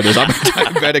traditional one, is I'm a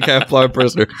diabetic half-blind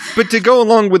prisoner. But to go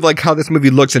along with, like, how this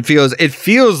movie looks and feels, it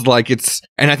feels like it's,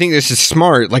 and I think this is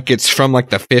smart, like it's from, like,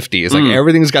 the 50s. Like,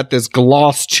 everything's got this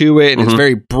gloss to it, and it's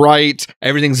very bright.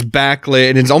 Everything's backlit,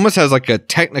 and it almost has, like, a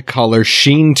Technicolor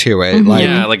sheen to it. Like,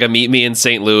 Yeah, like a Meet Me in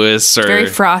St. Louis or... Very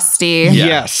frosty.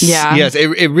 Yes. Yeah. Yes.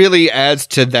 It really adds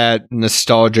to that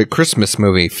nostalgic Christmas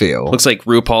movie feel. Looks like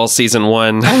RuPaul season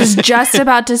 1. I was just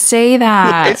about to say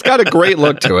that. It's got a great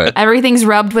look to it. Everything's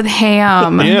rubbed with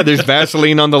ham. Yeah, there's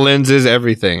Vaseline on the lenses,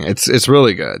 everything. It's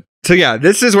really good. So yeah,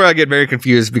 this is where I get very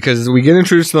confused because we get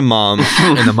introduced to the mom,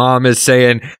 and the mom is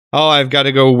saying, oh, I've got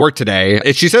to go work today.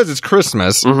 And she says it's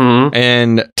Christmas. Mm-hmm.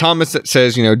 And Thomas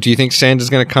says, do you think Santa's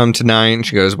going to come tonight? And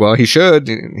she goes, well, he should.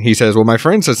 He says, well, my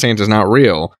friend says Santa's not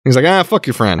real. He's like, fuck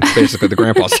your friend. Basically, the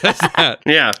grandpa says that.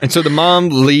 Yeah. And so the mom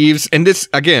leaves. And this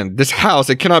house,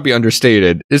 it cannot be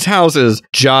understated. This house is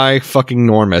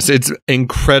fucking-normous. It's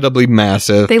incredibly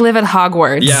massive. They live at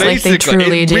Hogwarts. Yeah. Like they Basically,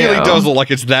 truly it do. really does look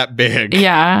like it's that big.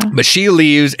 Yeah. But she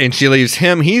leaves, and she leaves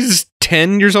him. He's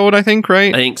 10 years old, I think,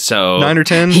 right? I think so. 9 or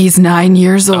 10? He's 9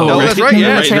 years old. No, that's right.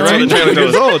 Yeah, Right, he's 9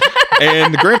 years old.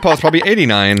 And the grandpa's probably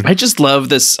 89. I just love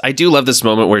this. I do love this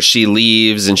moment where she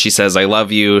leaves and she says, I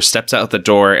love you, steps out the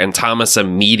door, and Thomas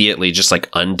immediately just like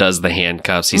undoes the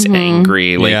handcuffs. He's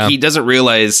angry. Like he doesn't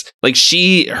realize, like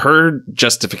her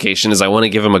justification is, I want to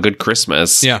give him a good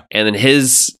Christmas. Yeah. And then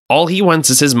all he wants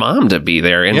is his mom to be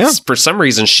there. And for some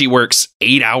reason, she works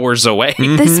 8 hours away.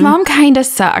 This mom kind of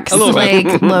sucks. A little bit.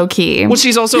 Like, low key. Well,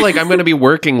 she's also like, I'm going to be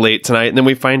working late tonight. And then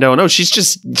we find out, no,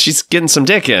 she's getting some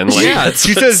dick in. Like,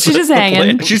 she says, she's just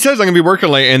hanging. She says, I'm going to be working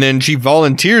late. And then she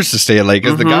volunteers to stay late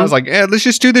because the guy's like, let's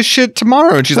just do this shit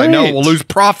tomorrow. And she's like, no, we'll lose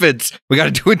profits. We got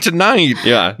to do it tonight.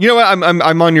 Yeah. You know what?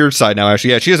 I'm on your side now,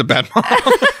 Ashley. Yeah, she is a bad mom.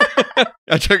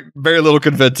 I took very little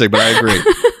convincing, but I agree.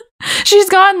 She's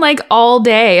gone like all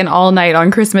day and all night on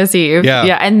Christmas Eve.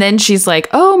 Yeah. And then she's like,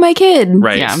 oh, my kid.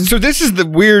 Right. Yeah. So this is the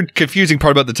weird, confusing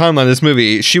part about the timeline of this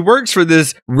movie. She works for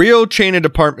this real chain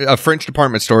of French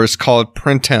department stores called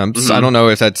Printemps. I don't know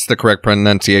if that's the correct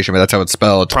pronunciation, but that's how it's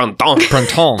spelled. Printemps.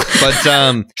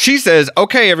 But she says,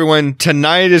 okay, everyone,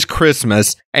 tonight is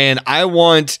Christmas, and I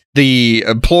want the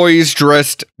employees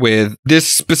dressed with this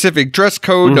specific dress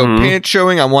code, no pants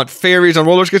showing. I want fairies on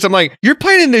roller skates. I'm like, you're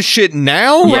planning this shit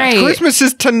now? Right. Christmas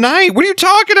is tonight. What are you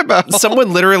talking about?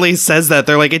 Someone literally says that.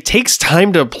 They're like, it takes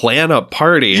time to plan a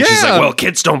party. And she's like, well,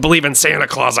 kids don't believe in Santa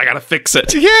Claus. I got to fix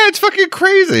it. Yeah, it's fucking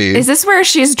crazy. Is this where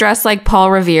she's dressed like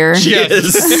Paul Revere?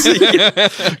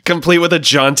 Yes. Complete with a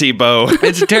jaunty bow.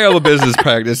 It's a terrible business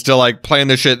practice to like plan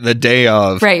the shit the day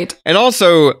of. Right. And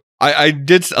also, I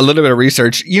did a little bit of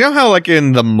research. You know how like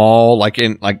in the mall, like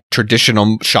in like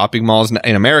traditional shopping malls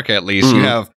in America, at least, you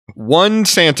have one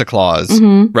Santa Claus,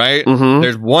 right?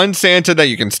 There's one Santa that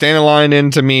you can stand in line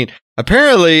in to meet.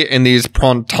 Apparently, in these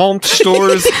Printemps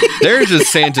stores, there's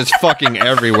just Santas fucking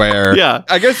everywhere. Yeah.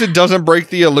 I guess it doesn't break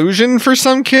the illusion for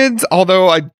some kids,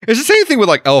 although it's the same thing with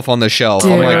like Elf on the Shelf.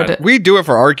 Dude. I'm like, we do it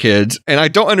for our kids, and I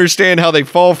don't understand how they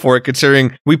fall for it,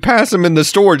 considering we pass them in the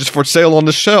store just for sale on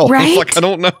the shelf. Right? Like, I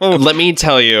don't know. Let me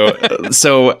tell you.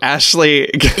 So,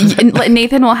 Ashley...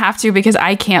 Nathan will have to, because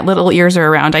I can't. Little ears are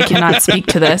around. I cannot speak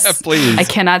to this. Please. I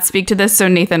cannot speak to this, so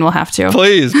Nathan will have to.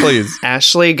 Please.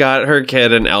 Ashley got her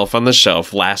kid an Elf on the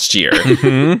Shelf last year.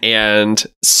 And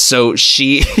so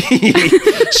she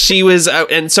was out,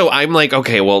 and so I'm like,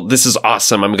 okay, well, this is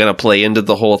awesome. I'm gonna play into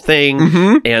the whole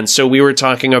thing. And so we were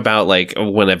talking about like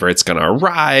whenever it's gonna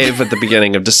arrive at the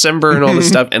beginning of December and all this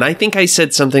stuff. And I think I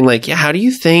said something like, yeah, how do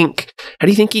you think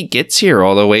he gets here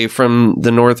all the way from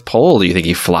the North Pole? Do you think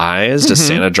he flies? Does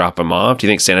Santa drop him off? Do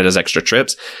you think Santa does extra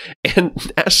trips?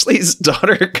 And Ashley's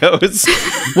daughter goes,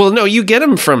 well, no, you get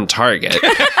him from Target.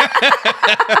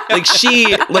 Like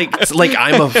she like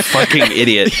I'm a fucking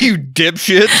idiot. You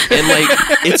dipshit. And like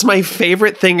it's my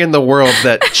favorite thing in the world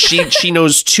that she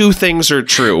knows two things are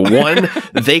true. One,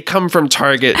 they come from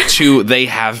Target. Two, they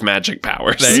have magic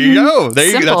powers. There you go.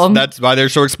 That's why they're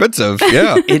so expensive.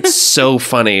 Yeah. It's so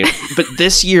funny. But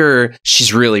this year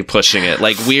she's really pushing it.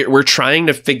 Like we're trying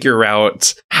to figure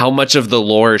out how much of the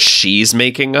lore she's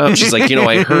making up. She's like,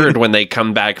 I heard when they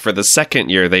come back for the second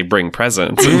year they bring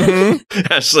presents.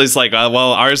 Ashley's like,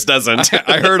 well, ours doesn't.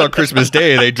 I heard on Christmas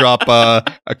Day they drop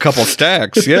a couple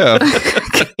stacks. Yeah.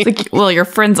 Like, well, your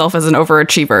friend's elf is an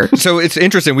overachiever. So it's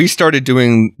interesting. We started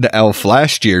doing the elf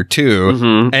last year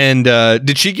too. And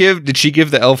did she give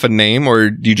the elf a name, or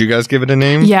did you guys give it a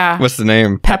name? Yeah. What's the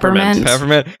name? Peppermint.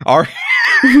 Our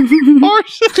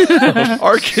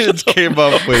kids came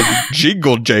up with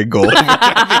Jingle Jangle, which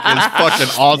I think is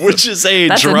fucking awesome. Which is a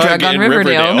drug on in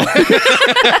Riverdale.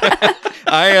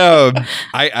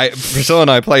 Priscilla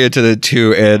and I play it to the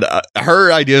two, and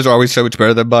her ideas are always so much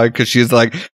better than mine, because she's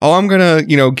like, oh, I'm gonna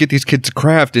get these kids a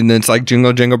craft, and then it's like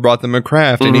Jingle Jangle brought them a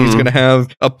craft, and he's gonna have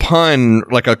a pun,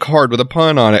 like a card with a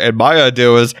pun on it. And my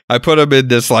idea was I put them in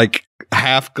this like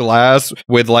half glass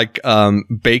with like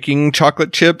baking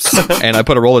chocolate chips, and I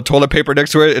put a roll of toilet paper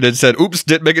next to it, and it said, oops,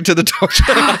 didn't make it to the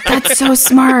toilet. That's so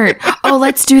smart. Oh,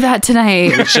 let's do that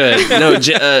tonight. We should. No,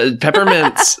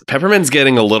 Peppermint's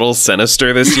getting a little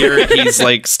sinister this year. He's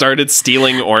like started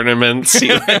stealing ornaments.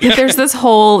 There's this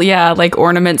whole like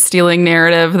ornament stealing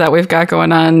narrative that we've got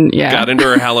going on. Yeah, got into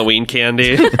her Halloween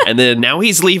candy, and then now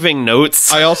he's leaving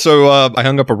notes. I also I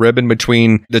hung up a ribbon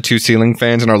between the two ceiling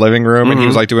fans in our living room, and he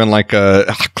was like doing like a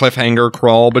cliffhanger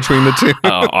crawl between the two.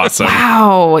 Oh, awesome.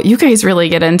 Wow, you guys really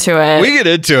get into it. We get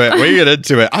into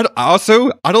it. I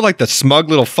don't like the smug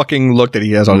little fucking look that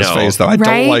he has on his face, though. I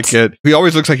don't like it. He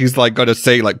always looks like he's like going to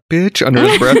say like bitch under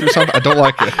his breath or something. I don't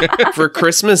like it. For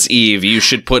Christmas Eve, you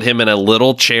should put him in a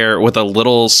little chair with a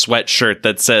little sweatshirt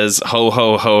that says ho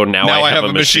ho ho, now I have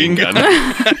a machine gun.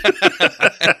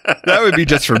 That would be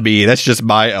just for me. That's just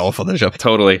my elf on the shelf.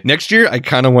 Totally. Next year, I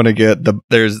kind of want to get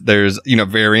there's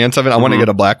variants of it. I want to get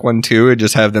a black one too and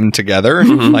just have them together.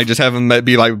 Like just have them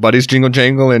be like Buddies Jingle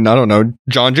Jangle and I don't know,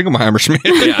 John Jingleheimer Schmidt.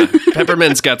 Yeah.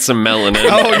 Peppermint's got some melanin.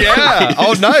 Oh yeah.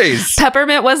 Oh nice.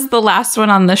 Peppermint was the last one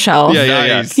on the shelf.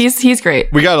 Yeah. He's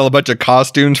great. We got a bunch of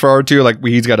costumes for R2. Like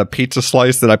he's got a pizza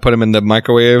slice that I put him in the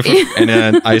microwave, and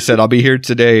then I said I'll be here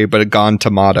today, but a gone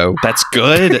tomato. That's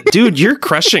good, dude. You're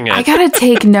crushing it. I gotta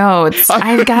take notes.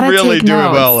 I've gotta really take notes.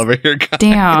 doing well over here, guys.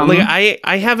 Damn. Like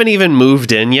I haven't even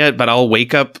moved in yet, but I'll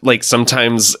wake up like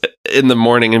sometimes in the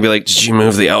morning and be like, "Did you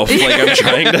move the elf?" Like I'm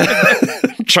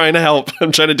trying to help.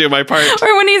 I'm trying to do my part.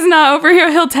 Or when he's not over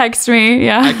here, he'll text me.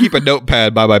 Yeah. I keep a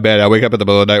notepad by my bed. I wake up in the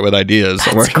middle of the night with ideas.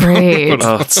 That's great.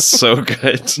 Oh, it's so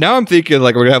good. Now I'm thinking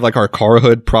like we're gonna have like our car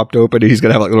hood propped open and he's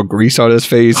gonna have like little grease on his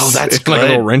face. Oh, that's good. Like a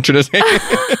little wrench in his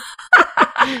hand.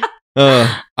 All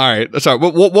right. Sorry.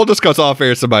 We'll discuss off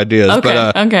air some ideas.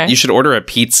 Okay. But, You should order a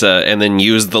pizza and then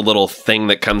use the little thing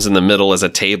that comes in the middle as a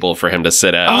table for him to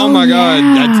sit at. Oh my God.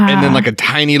 yeah. And then like a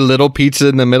tiny little pizza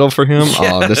in the middle for him. Yes.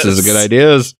 Oh, this is good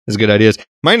ideas. This is good ideas.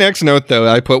 My next note though,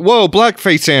 I put, whoa,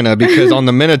 blackface Santa, because on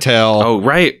the Minitel, Oh,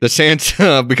 right. the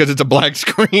Santa, because it's a black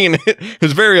screen, it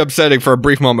was very upsetting for a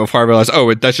brief moment before I realized,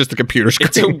 that's just the computer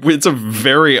screen. It's a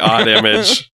very odd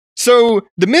image. So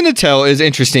the Minitel is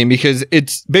interesting because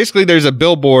it's basically there's a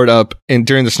billboard up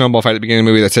during the snowball fight at the beginning of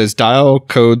the movie that says dial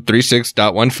code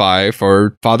 36.15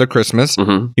 for Father Christmas.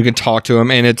 Mm-hmm. You can talk to him,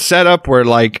 and it's set up where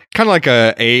like kind of like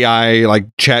a AI like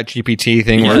Chat GPT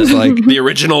thing where it's like the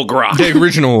original Grok. the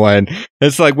original one.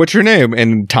 It's like, what's your name?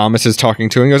 And Thomas is talking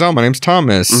to him. He goes, oh, my name's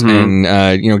Thomas,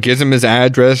 and gives him his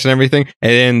address and everything.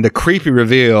 And then the creepy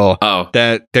reveal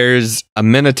that there's a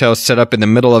Minitel set up in the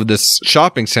middle of this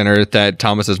shopping center that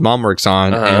Thomas's mom works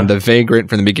on, and the vagrant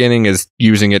from the beginning is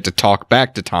using it to talk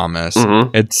back to Thomas.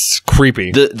 It's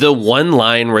creepy. The one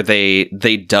line where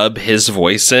they dub his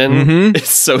voice in is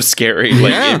so scary.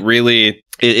 Like it really.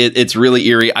 It's really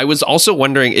eerie. I was also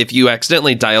wondering if you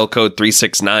accidentally dial code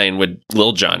 369, would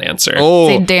Lil Jon answer? Oh,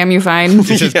 say, damn you fine.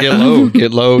 He says, get low,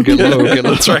 get low, get low, get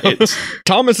low. That's right.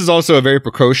 Thomas is also a very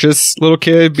precocious little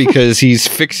kid because he's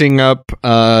fixing up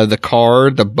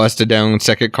the busted down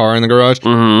second car in the garage.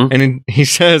 And he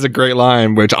says a great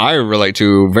line, which I relate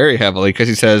to very heavily, because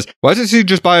he says, why doesn't he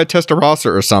just buy a Testarossa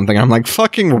or something? I'm like,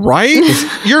 fucking right?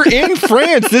 You're in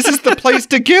France. This is the place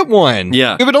to get one.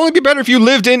 Yeah. It would only be better if you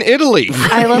lived in Italy.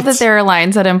 I love that there are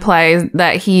lines that imply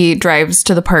that he drives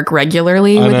to the park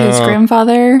regularly with his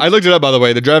grandfather. I looked it up, by the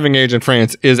way. The driving age in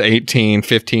France is 18,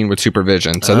 15 with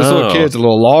supervision. So this little kid's a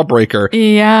little lawbreaker.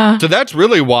 Yeah. So that's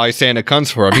really why Santa comes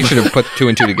for him. He should have put two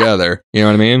and two together. You know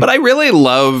what I mean? But I really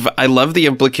love the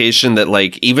implication that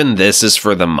like even this is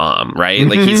for the mom, right?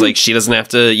 Like he's like, she doesn't have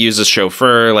to use a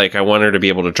chauffeur. Like I want her to be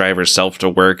able to drive herself to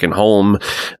work and home.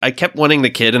 I kept wanting the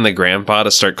kid and the grandpa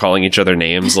to start calling each other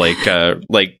names like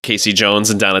Casey Jones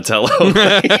and Donatello.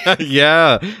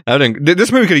 Yeah.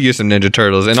 This movie could have used some Ninja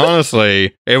Turtles. And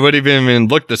honestly, it would have even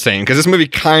looked the same because this movie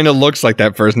kind of looks like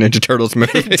that first Ninja Turtles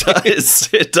movie.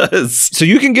 It does. So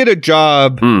you can get a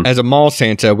job as a mall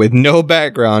Santa with no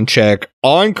background check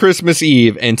on Christmas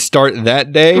Eve and start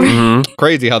that day.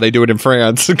 Crazy how they do it in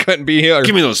France. Couldn't be here.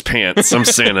 Give me those pants. I'm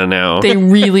Santa now. They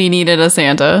really needed a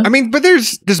Santa. I mean, but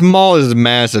this mall is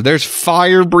massive. There's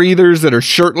fire breathers that are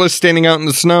shirtless standing out in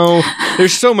the snow.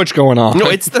 There's so much going on. No,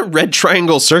 it's the Red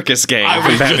Triangle Circus Gang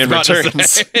from Batman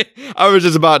Returns. I was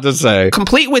just about to say.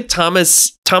 Complete with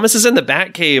Thomas. Thomas is in the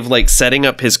Batcave, like setting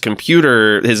up his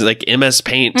computer, his like MS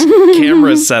Paint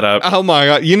camera setup. Oh my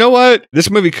God. You know what? This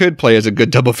movie could play as a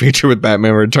good double feature with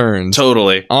Batman Returns.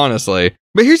 Totally. Honestly.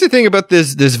 But here's the thing about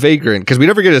this vagrant, because we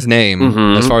never get his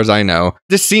name, as far as I know.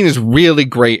 This scene is really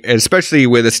great, especially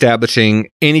with establishing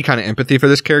any kind of empathy for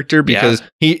this character, because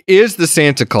he is the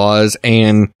Santa Claus,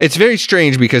 and it's very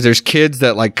strange because there's kids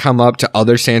that like come up to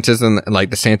other Santas and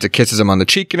like the Santa kisses him on the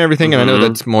cheek and everything, and I know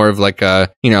that's more of like a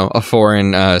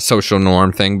foreign social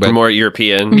norm thing, but more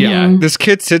European. Yeah. This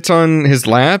kid sits on his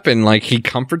lap and like he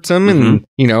comforts him and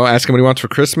asks him what he wants for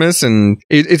Christmas, and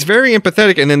it's very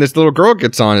empathetic. And then this little girl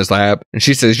gets on his lap and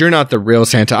she says, "You're not the real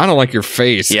Santa. I don't like your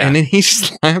face." Yeah. And then he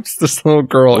slaps this little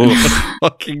girl in the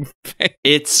fucking face.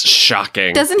 It's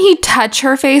shocking. Doesn't he touch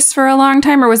her face for a long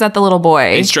time, or was that the little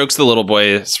boy? He strokes the little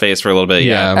boy's face for a little bit.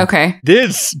 Yeah. Okay.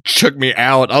 This shook me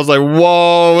out. I was like,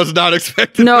 whoa, was not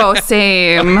expecting No, that.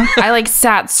 same. I like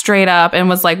sat straight up and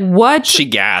was like, what? She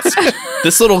gasped.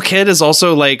 This little kid is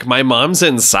also like, my mom's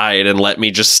inside and let me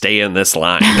just stay in this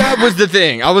line. That was the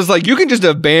thing. I was like, you can just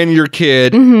abandon your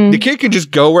kid. The kid can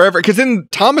just go wherever. Because in then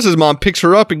Thomas's mom picks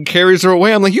her up and carries her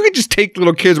away. I'm like, you could just take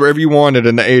little kids wherever you wanted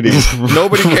in the 80s.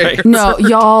 Nobody cares. No,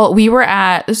 y'all,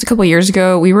 this was a couple years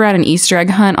ago, we were at an Easter egg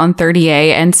hunt on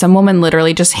 30A, and some woman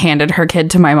literally just handed her kid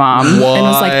to my mom. What? And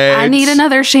was like, I need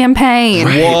another champagne.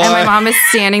 What? And my mom is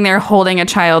standing there holding a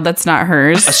child that's not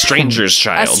hers. A stranger's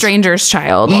child. A stranger's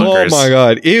child. Oh my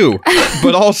God. Ew.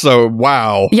 But also,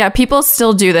 wow. Yeah, people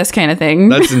still do this kind of thing.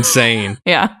 That's insane.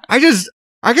 Yeah. I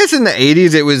guess in the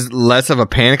 80s, it was less of a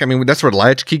panic. I mean, that's where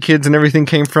latchkey kids and everything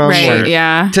came from. Right,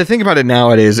 yeah. To think about it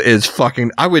nowadays is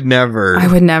fucking... I would never.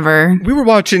 We were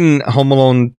watching Home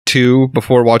Alone 2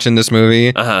 before watching this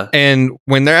movie. And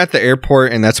when they're at the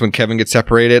airport and that's when Kevin gets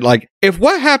separated, like, if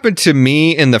what happened to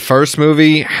me in the first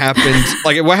movie happened...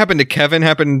 like, if what happened to Kevin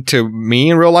happened to me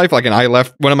in real life, like, and I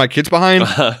left one of my kids behind,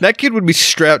 that kid would be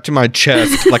strapped to my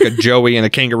chest like a Joey in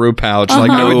a kangaroo pouch. Like,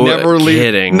 I would never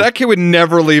leave... That kid would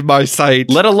never leave my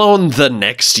sight. Let alone the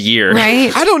next year.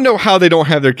 Right? I don't know how they don't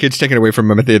have their kids taken away from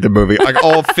them at the end of the movie. Like,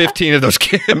 all 15 of those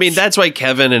kids. I mean, that's why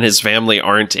Kevin and his family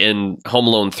aren't in Home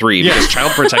Alone 3, because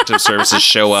Child Protective Services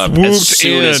show up as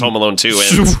soon as Home Alone 2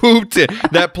 ends. Swooped in.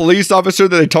 That police officer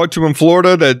that they talked to in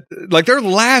Florida, that, like, they're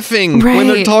laughing when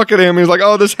they're talking to him. He's like,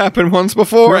 oh, this happened once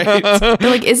before. Right. They're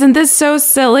like, isn't this so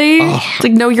silly? It's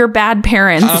like, no, you're bad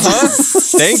parents.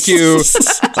 Thank you.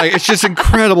 Like, it's just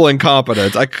incredible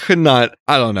incompetence. I could not.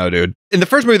 I don't know, dude. In the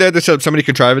first movie, they had to set up so many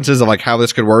contrivances of like how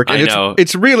this could work. And I know.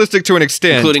 It's realistic to an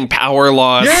extent. Including power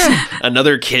loss,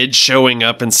 another kid showing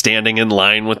up and standing in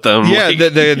line with them. Yeah, like,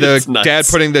 the dad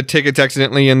putting the tickets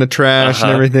accidentally in the trash and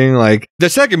everything. Like, the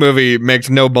second movie makes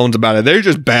no bones about it. They're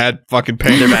just bad fucking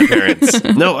parents. They're bad parents.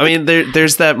 No, I mean,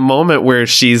 there's that moment where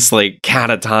she's like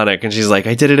catatonic and she's like,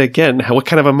 I did it again. What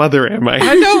kind of a mother am I?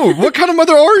 I know. What kind of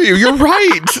mother are you? You're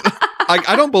right.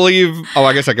 I don't believe... Oh,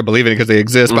 I guess I could believe it because they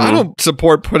exist, but I don't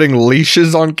support putting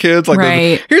leashes on kids. Like,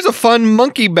 here's a fun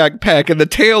monkey backpack and the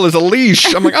tail is a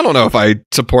leash. I'm like, I don't know if I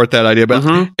support that idea,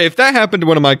 but if that happened to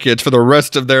one of my kids for the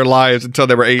rest of their lives until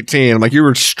they were 18, I'm like, you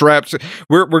were strapped...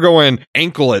 We're going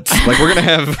anklets. Like, we're going to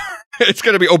have... It's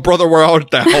going to be, oh, brother, where art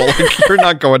thou? Like, you're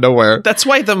not going nowhere. That's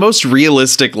why the most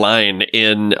realistic line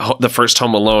in the first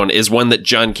Home Alone is one that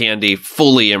John Candy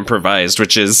fully improvised,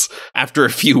 which is after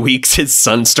a few weeks, his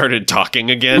son started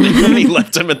talking again and he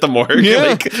left him at the morgue. Yeah.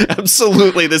 Like,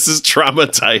 absolutely, this is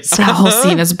traumatized. That whole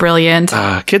scene is brilliant.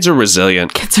 Kids are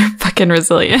resilient. Kids are fucking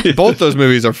resilient. Both those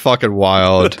movies are fucking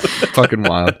wild. Fucking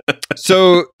wild.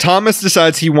 So Thomas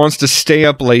decides he wants to stay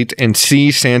up late and see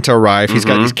Santa arrive. He's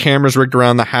got these cameras rigged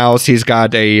around the house. He's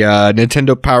got a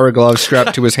Nintendo Power Glove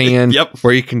strapped to his hand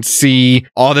where he can see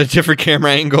all the different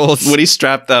camera angles. When he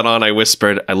strapped that on, I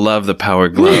whispered, I love the Power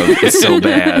Glove. It's so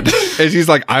bad. And he's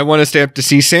like, I want to stay up to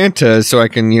see Santa so I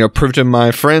can, prove to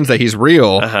my friends that he's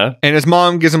real. And his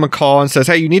mom gives him a call and says,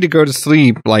 hey, you need to go to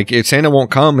sleep. Like, if Santa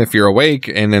won't come if you're awake.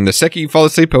 And then the second you fall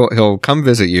asleep, he'll come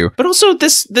visit you. But also,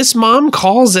 this mom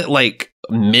calls it like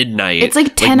midnight. It's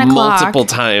like 10 o'clock. Multiple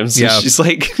times. Yeah. She's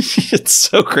like, it's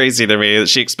so crazy to me that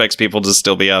she expects people to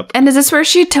still be up. And is this where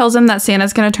she tells him that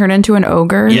Santa's going to turn into an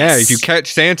ogre? Yeah, if you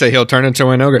catch Santa, he'll turn into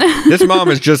an ogre. This mom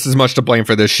is just as much to blame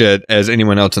for this shit as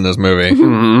anyone else in this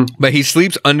movie. But he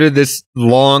sleeps under this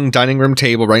long dining room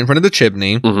table right in front of the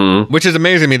chimney, which is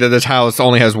amazing to me that this house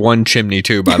only has one chimney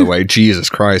too, by the way. Jesus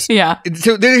Christ. Yeah.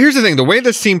 So here's the thing. The way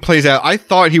this scene plays out, I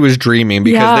thought he was dreaming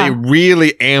because they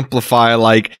really amplify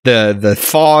like the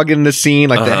fog in the scene,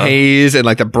 like the haze and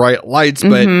like the bright lights,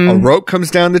 but a rope comes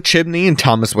down the chimney and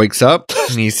Thomas wakes up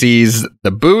and he sees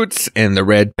the boots and the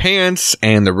red pants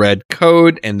and the red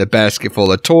coat and the basket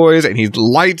full of toys and he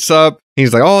lights up.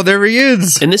 He's like, oh, there he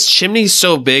is. And this chimney's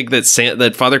so big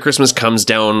that Father Christmas comes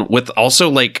down with also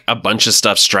like a bunch of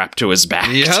stuff strapped to his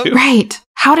back. Yep. Too. Right.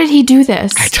 How did he do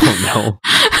this? I don't know.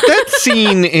 That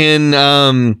scene in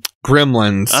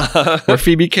Gremlins, where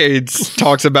Phoebe Cates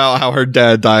talks about how her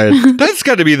dad died. That's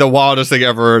got to be the wildest thing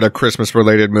ever in a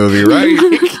Christmas-related movie,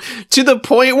 right? To the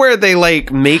point where they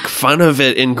like make fun of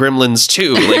it in Gremlins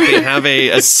 2. Like they have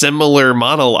a similar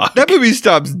monologue. That movie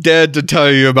stops dead to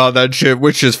tell you about that shit,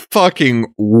 which is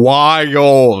fucking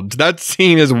wild. That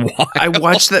scene is wild. I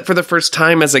watched that for the first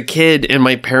time as a kid, and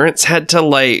my parents had to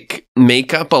like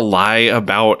make up a lie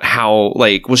about how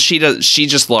like, well, she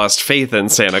just lost faith in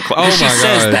Santa Claus. Oh she my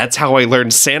says God. that's how I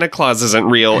learned Santa Claus isn't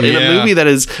real in a movie that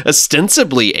is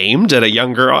ostensibly aimed at a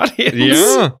younger audience.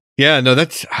 Yeah. Yeah, no,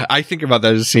 I think about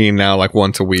that scene now like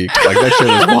once a week. Like that shit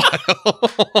is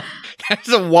wild. That's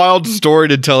a wild story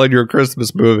to tell in your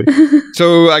Christmas movie.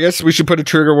 So I guess we should put a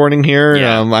trigger warning here.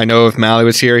 Yeah. I know if Mally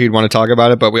was here, he'd want to talk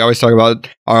about it, but we always talk about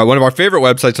one of our favorite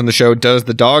websites on the show,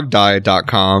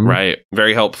 doesthedogdiet.com. Right.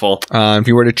 Very helpful. If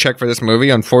you were to check for this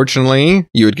movie, unfortunately,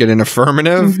 you would get an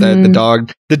affirmative that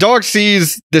the dog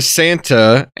sees the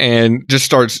Santa and just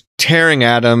starts tearing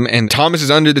at him, and Thomas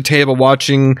is under the table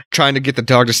watching, trying to get the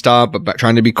dog to stop, but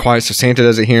trying to be quiet so Santa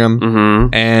doesn't hear him.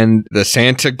 And the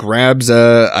Santa grabs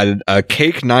a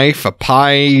cake knife, a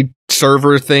pie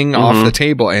server thing off the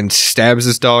table, and stabs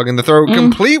this dog in the throat,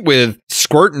 complete with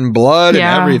squirting blood and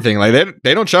everything. Like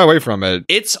they don't shy away from it.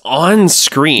 It's on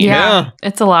screen. Yeah.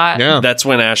 It's a lot. Yeah. That's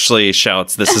when Ashley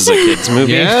shouts, "This is a kid's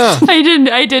movie." Yeah.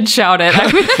 I did shout it.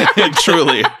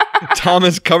 Truly.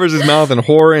 Thomas covers his mouth in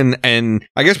horror, and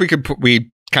I guess we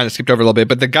kind of skipped over a little bit,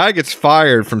 but the guy gets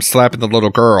fired from slapping the little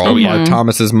girl by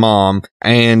Thomas's mom,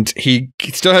 and he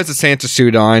still has the Santa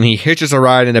suit on. He hitches a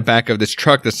ride in the back of this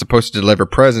truck that's supposed to deliver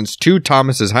presents to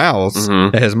Thomas's house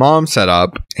that his mom set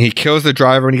up. He kills the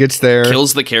driver when he gets there.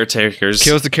 Kills the caretakers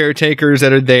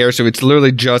that are there, so it's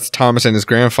literally just Thomas and his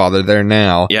grandfather there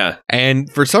now. Yeah.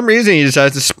 And for some reason, he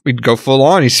decides to go full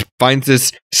on. He finds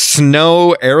this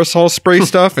snow aerosol spray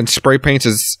stuff and spray paints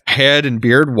his head and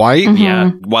beard white.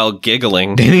 Yeah, while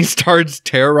giggling. Then he starts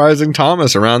terrorizing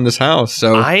Thomas around this house.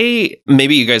 So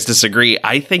maybe you guys disagree.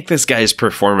 I think this guy's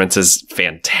performance is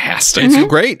fantastic. It's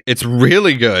great. It's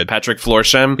really good. Patrick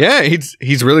Florsheim. Yeah,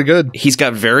 he's really good. He's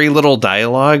got very little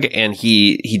dialogue, and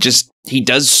he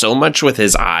does so much with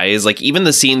his eyes. Like even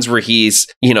the scenes where he's,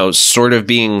 sort of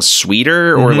being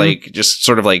sweeter or like just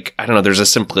sort of like, I don't know, there's a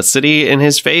simplicity in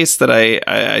his face that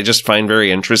I just find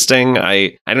very interesting.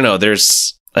 I don't know.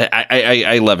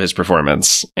 I love his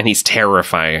performance, and he's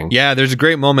terrifying. Yeah, there's a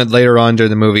great moment later on during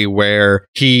the movie where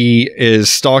he is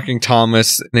stalking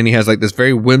Thomas, and then he has like this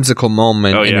very whimsical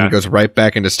moment, and then he goes right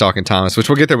back into stalking Thomas, which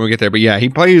we'll get there when we get there. But yeah, he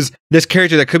plays this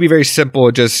character that could be very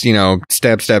simple, just,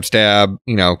 stab, stab, stab,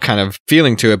 kind of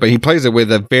feeling to it, but he plays it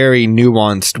with a very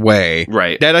nuanced way.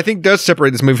 Right. That I think does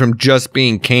separate this movie from just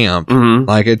being camp.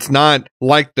 Like, it's not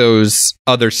like those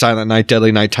other Silent Night,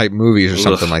 Deadly Night type movies or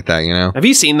something like that, Have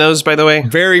you seen those, by the way?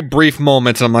 Very brief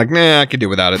moments, and I'm like, nah, I could do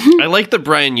without it. I like the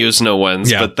Brian Usno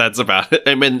ones, but that's about it.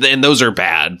 I mean, and those are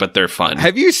bad, but they're fun.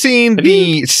 Have you seen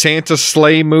the Santa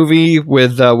Sleigh movie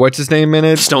with what's his name in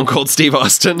it? Stone Cold Steve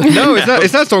Austin? No,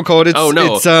 it's not Stone Cold.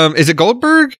 It's is it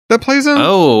Goldberg that plays him?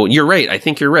 Oh, you're right. I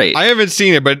think you're right. I haven't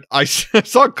seen it, but I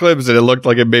saw clips and it looked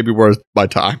like it may be worth my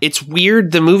time. It's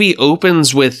weird. The movie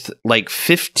opens with like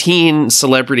 15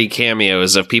 celebrity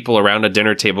cameos of people around a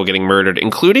dinner table getting murdered,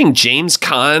 including James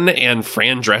Caan and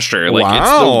Fran Drescher. Like,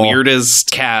 it's the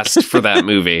weirdest cast for that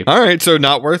movie. All right, so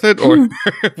not worth it, or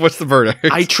what's the verdict?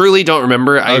 I truly don't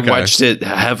remember. I watched it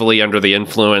heavily under the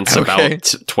influence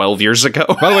about 12 years ago.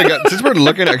 By the way, since we're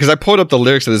looking at, because I pulled up the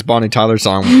lyrics of this Bonnie Tyler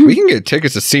song, we can get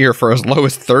tickets to see her for as low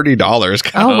as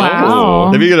 $30. Oh,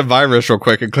 wow. If you get a virus real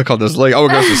quick and click on this link,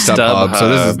 it goes to StubHub,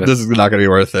 so this is not going to be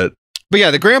worth it. But yeah,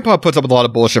 the grandpa puts up with a lot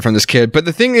of bullshit from this kid. But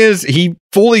the thing is, he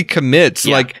fully commits.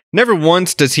 Yeah. Like, never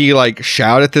once does he, like,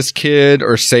 shout at this kid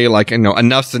or say, like,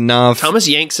 enough's enough. Thomas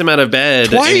yanks him out of bed.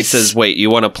 Twice. And he says, wait, you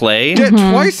want to play? Yeah,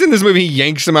 twice in this movie, he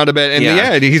yanks him out of bed.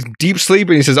 And he's deep sleep,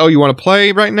 and he says, oh, you want to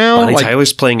play right now? Bonnie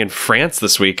Tyler's playing in France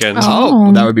this weekend.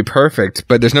 Oh, that would be perfect.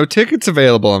 But there's no tickets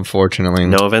available, unfortunately.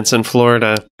 No events in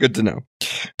Florida. Good to know.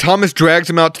 Thomas drags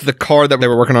him out to the car that they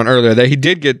were working on earlier that he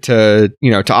did get to,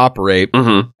 to operate.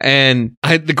 And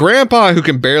the grandpa, who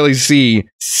can barely see,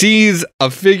 sees a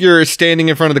figure standing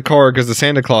in front of the car because the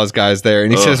Santa Claus guy's there.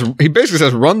 And he basically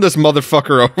says, run this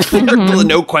motherfucker over.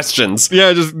 No questions.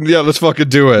 Let's fucking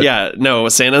do it. Yeah, no,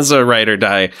 Santa's a ride or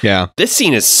die. Yeah. This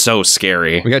scene is so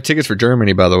scary. We got tickets for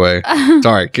Germany, by the way.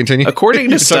 Sorry, continue. According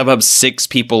to StubHub, 6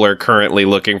 people are currently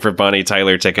looking for Bonnie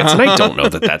Tyler tickets, and I don't know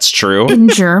that that's true. In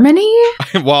Germany?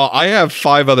 Well, I have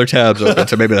 5 other tabs open,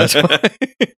 so maybe that's why.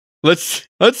 Let's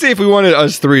see if we wanted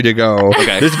us 3 to go.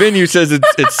 Okay. This venue says it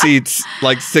seats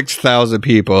like 6,000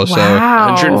 people. So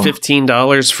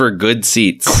 $115 for good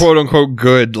seats. Quote unquote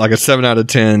good, like a 7 out of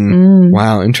 10.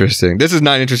 Wow, interesting. This is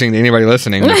not interesting to anybody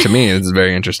listening, but to me, it's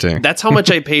very interesting. That's how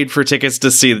much I paid for tickets to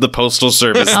see the Postal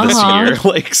Service this year.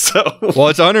 Well,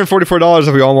 it's $144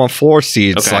 if we all want floor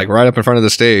seats, like right up in front of the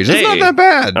stage. It's not that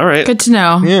bad. All right. Good to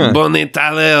know. Yeah. Bonnie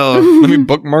Tyler. Let me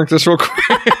bookmark this real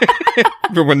quick.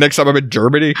 For when next time I'm in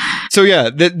Germany. So yeah,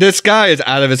 this guy is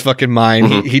out of his fucking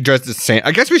mind. He dressed as Santa.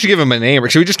 I guess we should give him a name.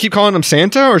 Should we just keep calling him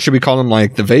Santa, or should we call him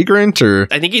like the Vagrant? Or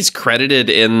I think he's credited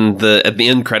at the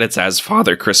end credits as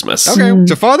Father Christmas. Okay,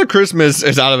 so Father Christmas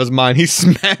is out of his mind. He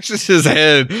smashes his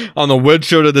head on the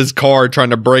windshield of this car trying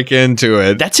to break into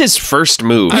it. That's his first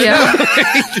move. Yeah.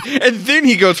 And then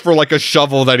he goes for like a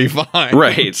shovel that he finds.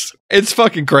 Right. It's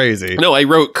fucking crazy. No, I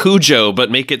wrote Cujo,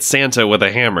 but make it Santa with a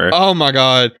hammer. Oh my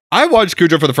god. I watched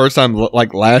Cujo for the first time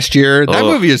like last year. That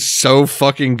movie is so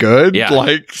fucking good. Yeah.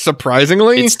 Like,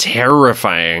 surprisingly. It's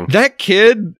terrifying. That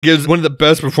kid gives one of the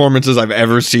best performances I've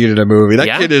ever seen in a movie.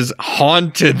 That kid is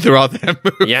haunted throughout that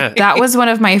movie. Yeah. That was one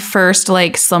of my first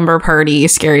like slumber party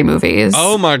scary movies.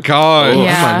 Oh my god.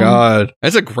 Yeah. Oh my god.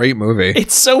 That's a great movie.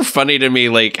 It's so funny to me,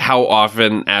 like, how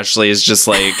often Ashley is just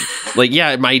like,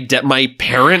 yeah, my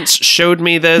parents showed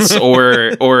me this,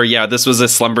 or yeah, this was a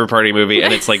slumber party movie,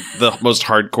 and it's like the most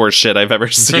hardcore shit I've ever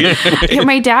seen. Yeah,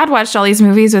 my dad watched all these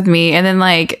movies with me, and then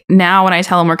like now when I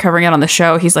tell him we're covering it on the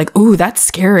show, he's like, "Ooh, that's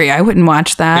scary. I wouldn't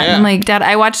watch that." Yeah. I'm like, "Dad,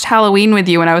 I watched Halloween with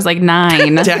you when I was like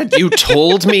 9." Dad, you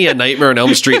told me A Nightmare on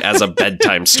Elm Street as a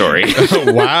bedtime story.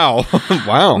 Wow.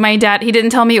 Wow. My dad, he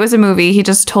didn't tell me it was a movie. He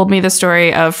just told me the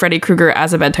story of Freddy Krueger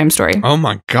as a bedtime story. Oh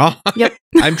my god. Yep.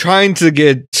 I'm trying to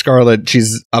get Scarlett.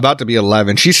 She's about to be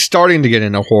 11. She's starting to get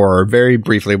into horror very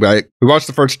briefly. We watched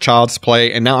the first Child's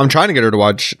Play, and now I'm trying to get her to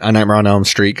watch A Nightmare on Elm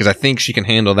Street because I think she can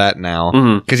handle that now.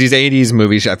 Because these 80s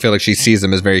movies, I feel like she sees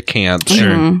them as very camp.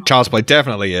 Sure. Child's Play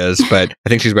definitely is, but I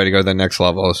think she's ready to go to the next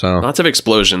level. So Lots of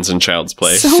explosions in Child's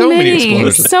Play. So many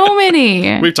explosions. So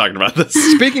many. We've talked about this.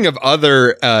 Speaking of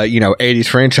other, 80s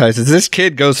franchises, this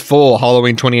kid goes full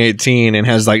Halloween 2018 and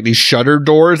has like these shutter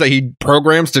doors that he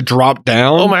programs to drop down.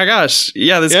 Oh my gosh.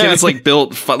 Yeah, this kid is like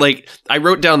built, like, I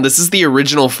wrote down, this is the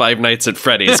original Five Nights at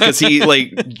Freddy's, because he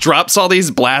like drops all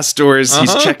these blast doors.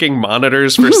 He's checking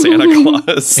monitors for Santa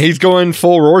Claus. He's going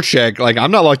full Rorschach. Like, I'm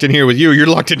not locked in here with you. You're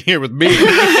locked in here with me.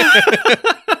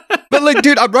 But like,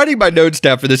 dude, I'm writing my notes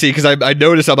down for this because I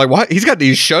noticed, I'm like, what? He's got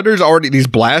these shutters already, these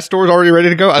blast doors already ready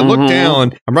to go. I look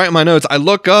down, I'm writing my notes. I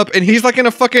look up, and he's like in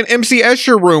a fucking MC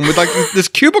Escher room with like this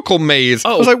cubicle maze.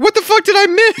 I was like, what the fuck did I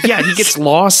miss? Yeah, he gets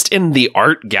lost in the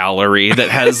art gallery that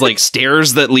has like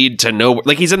stairs that lead to nowhere.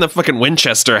 Like, he's in the fucking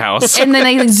Winchester house. And then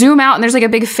I zoom out, and there's like a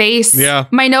big face. Yeah.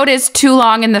 My note is too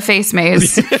long in the face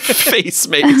maze. Face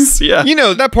maze, yeah. You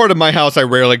know, that part of my house I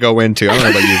rarely go into. I don't know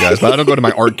about you guys, but I don't go to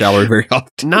my art gallery very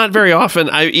often. Not very often.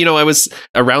 I was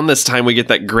around this time, we get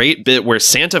that great bit where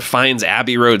Santa finds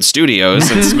Abbey Road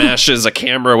Studios and smashes a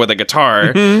camera with a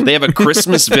guitar. They have a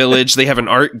Christmas village. They have an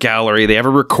art gallery. They have a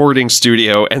recording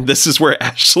studio. And this is where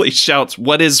Ashley shouts,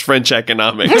 "What is French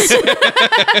economics?"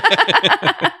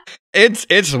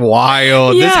 It's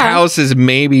wild. Yeah. This house is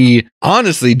maybe,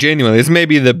 honestly, genuinely, it's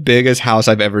maybe the biggest house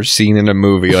I've ever seen in a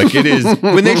movie. Like, it is,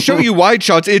 when they show you wide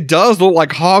shots, it does look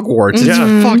like Hogwarts. It's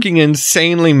fucking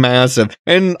insanely massive.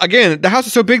 And again, the house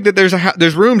is so big that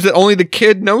there's rooms that only the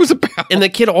kid knows about. And the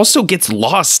kid also gets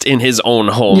lost in his own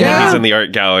home when he's in the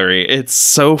art gallery. It's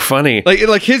so funny.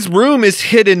 Like his room is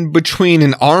hidden between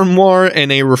an armoire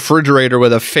and a refrigerator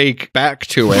with a fake back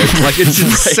to it. Like, it's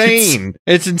insane.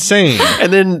 It's insane.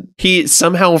 And then he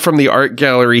somehow, from the art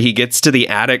gallery, he gets to the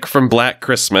attic from Black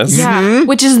Christmas. Yeah,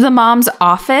 which is the mom's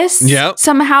office. Yep.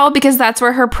 Somehow, because that's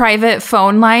where her private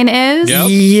phone line is. Yep.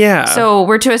 Yeah. So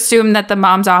we're to assume that the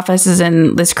mom's office is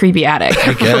in this creepy attic.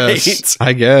 I guess.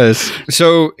 I guess.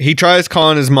 So he tries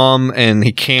calling his mom and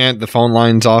he can't. The phone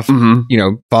line's off. You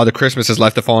know, Father Christmas has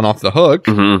left the phone off the hook.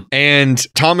 And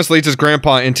Thomas leads his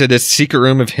grandpa into this secret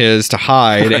room of his to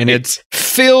hide. And it's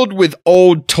filled with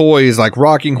old toys like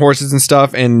rocking horses and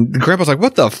stuff. And the grandpa's like,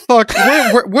 what the fuck?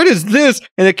 What is this?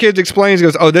 And the kid explains, he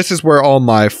goes, oh, this is where all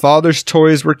my father's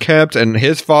toys were kept and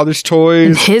his father's toys.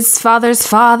 And his father's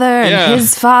father and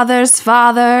his father's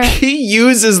father. He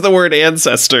uses the word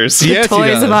ancestors. Yes, he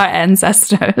Toys does. of our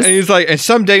ancestors. And he's like, and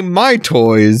someday my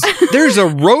toys. There's a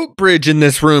rope bridge in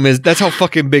this room. That's how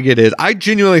fucking big it is. I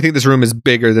genuinely think this room is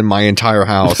bigger than my entire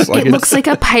house. Like, it looks like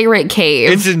a pirate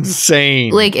cave. It's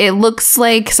insane. Like, it looks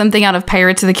like something out of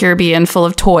Pirates of the Caribbean full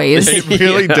of toys. It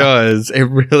really does. It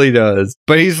really does.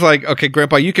 But he's like, okay,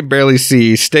 Grandpa, you can barely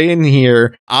see. Stay in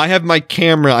here. I have my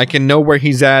camera. I can know where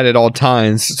he's at all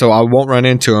times, so I won't run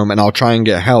into him, and I'll try and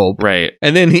get help. Right.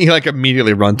 And then he like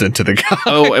immediately runs into the guy.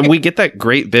 Oh, and we get that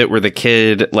great bit where the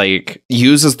kid like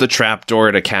uses the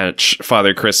trapdoor to catch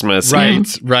Father Christmas. Right.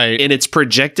 Right. And it's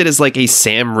projected as like a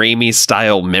Sam Raimi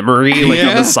style memory, like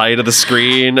on the side of the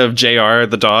screen of JR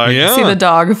the dog. Yeah. See the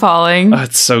dog falling. Oh,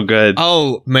 it's so good.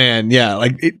 Oh man, yeah.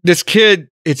 Like this kid,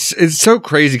 it's so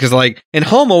crazy because like in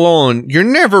Home Alone, you're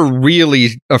never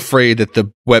really afraid that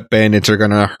the Wet Bandits are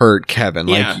going to hurt Kevin.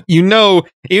 Yeah. Like, you know,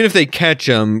 even if they catch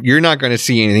him, you're not going to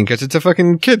see anything because it's a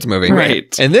fucking kids movie.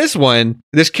 Right. And this one,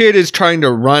 this kid is trying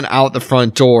to run out the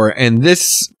front door, and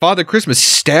this Father Christmas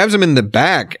stabs him in the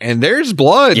back, and there's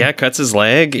blood. Yeah, cuts his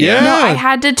leg. Yeah. No, I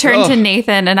had to turn to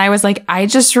Nathan and I was like, I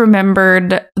just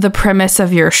remembered the premise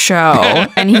of your show.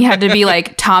 And he had to be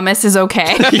like, Thomas is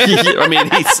okay. I mean,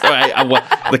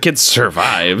 the kid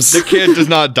survives. The kid does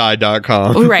not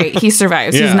die.com. Right. He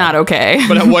survives. He's not okay.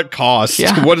 But at what cost?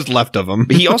 Yeah. What is left of him?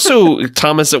 He also,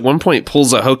 Thomas at one point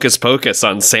pulls a hocus pocus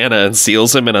on Santa and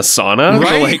seals him in a sauna.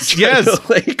 Right.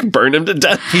 To burn him to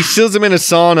death. He seals him in a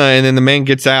sauna, and then the man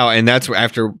gets out, and that's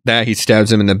after that he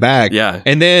stabs him in the back. Yeah.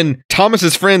 And then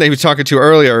Thomas's friend that he was talking to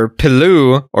earlier,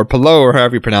 Pilou, or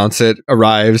however you pronounce it,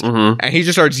 arrives, and he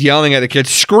just starts yelling at the kid,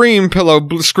 "Scream, Pillow,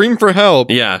 scream for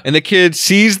help." Yeah. And the kid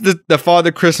sees the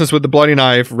Father Christmas with the bloody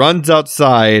knife, runs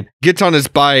outside, gets on his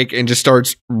bike, and just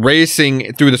starts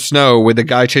racing through the snow with the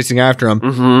guy chasing after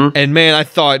him. And man, I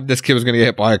thought this kid was going to get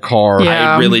hit by a car.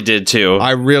 Yeah. I really did too.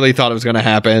 I really thought it was going to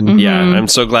happen. Yeah, I'm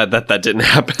so glad that didn't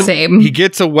happen. Same. He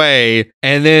gets away,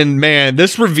 and then, man,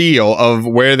 this reveal of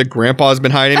where the grandpa's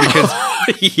been hiding, because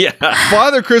Yeah.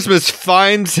 Father Christmas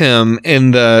finds him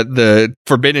in the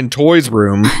Forbidden Toys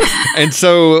room, and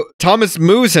so Thomas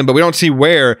moves him, but we don't see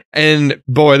where, and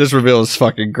boy, this reveal is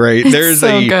fucking great. There's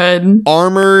so a good.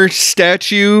 armor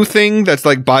statue thing that's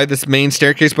like by this main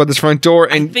staircase by this front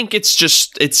door, I and think it's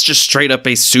just straight up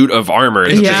a suit of armor.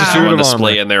 It's Yeah. just Suit on of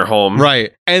display armor. in their home.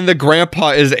 right, and the grandpa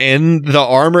is in the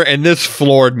armor, and this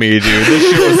floored me, dude.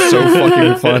 This shit was so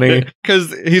fucking funny,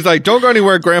 because he's like, "Don't go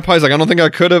anywhere, grandpa." He's like, "I don't think I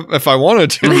could have if I wanted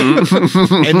to."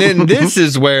 And then this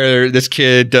is where this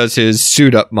kid does his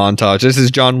suit up montage. This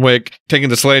is John Wick taking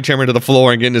the sledgehammer to the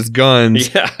floor and getting his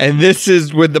guns. Yeah. And this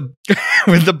is with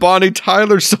the Bonnie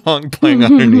Tyler song playing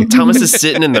underneath. Thomas is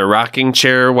sitting in the rocking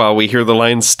chair while we hear the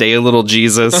line, "Stay a little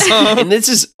Jesus." And this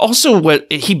is also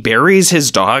what he buries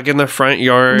his dog in the front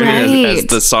yard as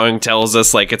the song tells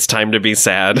us, like, it's time to be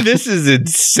sad. This is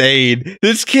insane.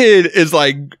 This kid is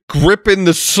like gripping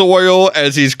the soil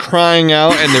as he's crying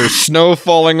out, and there's snow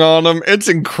falling on him. It's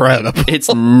incredible.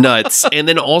 It's nuts. And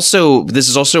then also, this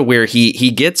is also where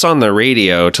he gets on the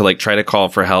radio to like try to call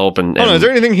for help. And Hold on, is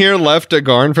there anything here left to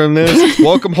garn from this?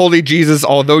 Welcome, Holy Jesus,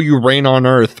 although you reign on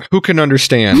earth. Who can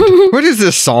understand? What is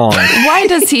this song? Why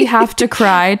does he have to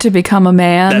cry to become a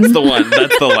man? That's the one.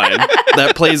 That's the line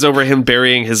that plays over him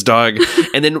burying his dog.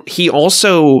 And then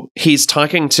he's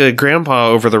talking to Grandpa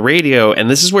over the radio. And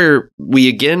this is where we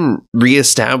again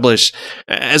reestablish,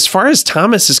 as far as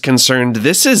Thomas is concerned,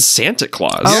 this is Santa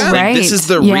Claus. Oh, right. This is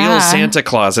the real Santa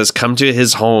Claus has come to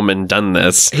his home and done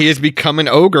this. He has become an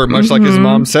ogre, much like his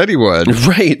mom said he would.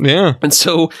 Right. Yeah. And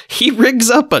so he rigs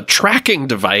up a tracking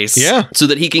device so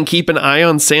that he can keep an eye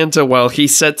on Santa while he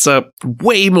sets up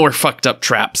way more fucked up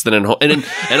traps than in Home. And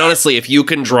honestly, if you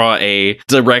can draw a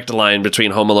direct line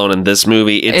between Home Alone and this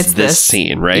movie, it's this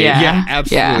scene, right? Yeah,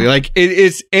 absolutely. Like, it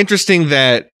is interesting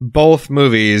that both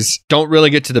movies don't really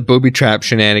get to the booby trap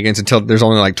shenanigans until there's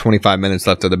only like 25 minutes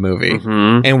left of the movie.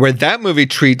 And where that movie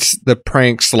treats the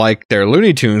pranks like they're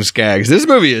Looney Tunes gags, this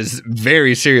movie is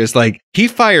very serious. Like, he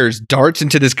fires darts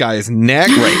into this guy's neck.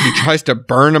 He tries to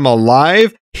burn him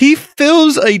alive. He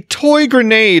fills a toy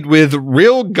grenade with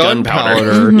real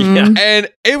gunpowder. And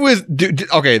it was,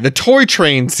 okay, the toy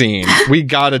train scene we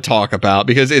gotta talk about,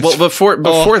 because it's... Well,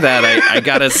 before that, I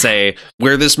gotta say,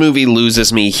 where this movie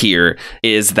loses me here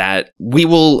is that we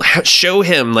will show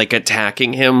him, like,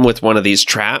 attacking him with one of these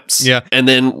traps. Yeah. And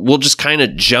then we'll just kind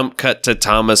of jump cut to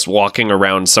Thomas walking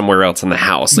around somewhere else in the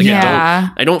house. Like,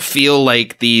 I don't feel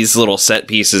like these little set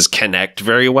pieces connect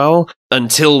very well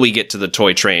until we get to the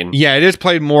toy train. Yeah, it is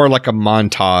played more like a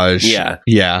montage.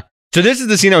 Yeah. So this is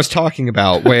the scene I was talking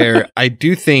about, where I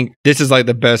do think this is like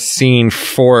the best scene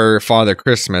for Father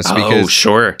Christmas,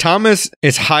 because Thomas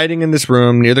is hiding in this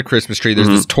room near the Christmas tree. There's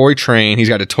this toy train. He's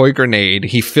got a toy grenade.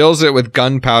 He fills it with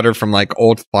gunpowder from like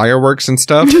old fireworks and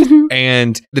stuff.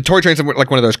 And the toy train's like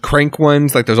one of those crank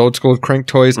ones, like those old school crank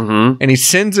toys. And he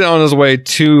sends it on his way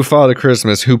to Father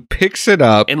Christmas, who picks it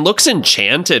up and looks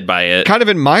enchanted by it. Kind of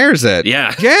admires it.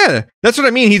 Yeah. That's what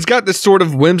I mean. He's got this sort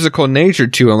of whimsical nature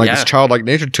to him, like this childlike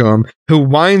nature to him, who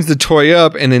winds the toy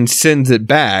up and then sends it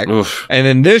back. And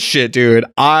then this shit, dude,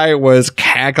 I was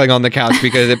cackling on the couch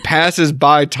because it passes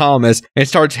by Thomas and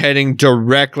starts heading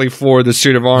directly for the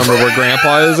suit of armor where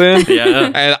Grandpa is in.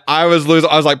 And I was losing.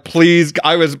 I was like, please,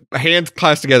 I was hands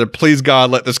clasped together. Please,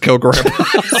 God, let this kill Grandpa.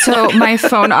 So my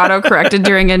phone auto-corrected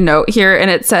during a note here,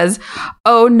 and it says,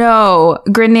 oh no,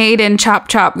 grenade and chop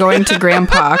chop going to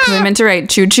grandpa, because I meant to write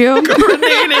choo choo.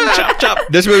 Grenade and chop chop.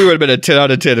 This movie would have been a 10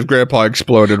 out of 10 if grandpa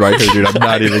exploded right here, dude. I'm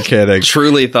not even kidding.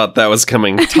 Truly thought that was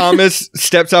coming. Thomas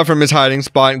steps out from his hiding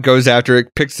spot and goes after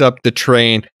it, picks up the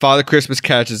train. Father Christmas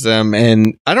catches him,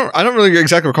 and I don't really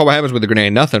exactly recall what happens with the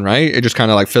grenade. Nothing, right? It just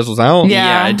kind of like fizzles out.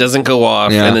 Yeah. It doesn't go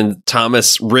off, and then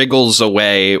Thomas wriggles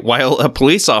away while a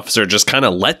police officer just kind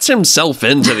of lets himself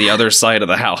into the other side of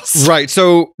the house. Right.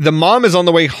 So the mom is on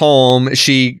the way home.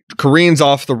 She careens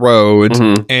off the road,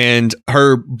 and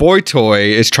her boy toy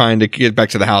is trying to get back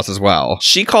to the house as well.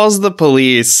 She calls the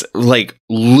police, like,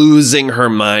 losing her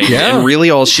mind. Yeah. And really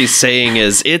all she's saying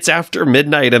is, it's after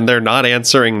midnight and they're not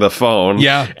answering the phone.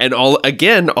 Yeah. And all I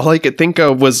could think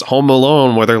of was Home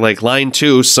Alone, where they're like, line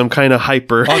 2, some kind of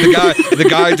hyper. Oh, the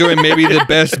guy doing maybe the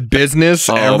best business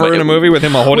ever in a movie with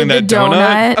him holding that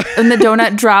donut. And the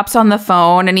donut drops on the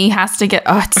phone and he has to get,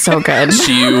 oh, it's so good.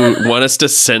 Do you want us to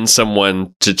send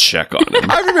someone to check on him?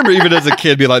 I remember even as a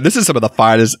kid being like, this is some of the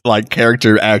finest like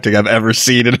character acting I've ever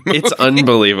seen in a movie. It's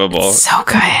unbelievable. So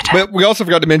good. But we also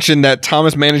forgot to mention that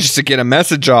Thomas manages to get a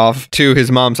message off to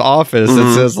his mom's office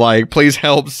that says like, please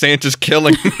help, Santa's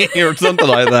killing me or something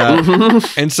like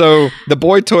that. And so the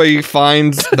boy toy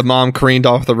finds the mom careened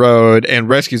off the road and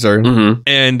rescues her.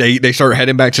 And they start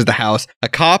heading back to the house. A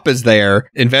cop is there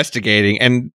investigating,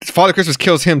 and Father Christmas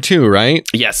kills him too, right?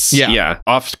 Yes. Yeah. Yeah.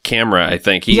 Off camera, I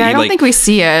think. I don't think we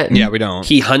see it. Yeah, we don't.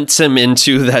 He hunts him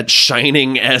into that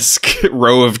Shining-esque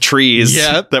row of trees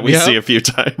that we see a few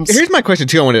times. Here's my question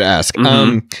too I wanted to ask.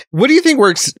 What do you think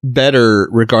works better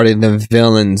regarding the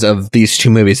villains of these two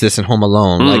movies, this and Home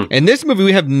Alone? Like in this movie,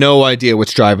 we have no idea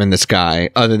what's driving this guy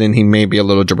other than he may be a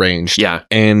little deranged. Yeah.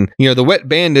 And, the Wet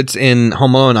Bandits in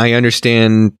Home Alone, I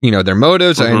understand, their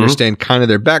motives. I understand kind of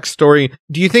their backstory.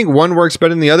 Do you think one works better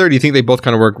than the other? Or do you think they both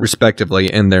kind of work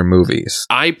respectively in their movies?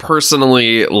 I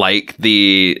personally like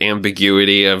the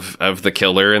ambiguity of the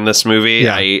killer in this movie.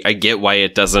 Yeah. I get why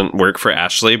it doesn't work for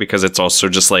Ashley, because it's also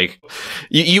just like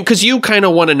because you kind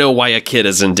of want to know why a kid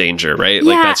is in danger, right?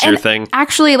 Like that's your thing.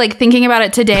 Actually, like thinking about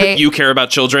it today, you care about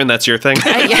children. That's your thing.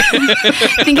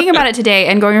 Thinking about it today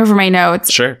and going over my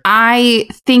notes, sure. I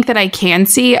think that I can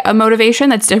see a motivation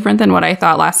that's different than what I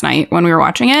thought last night when we were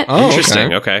watching it. Oh,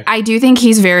 interesting. Okay. I do think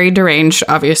he's very deranged,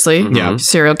 obviously. Yeah.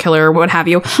 Serial killer, what have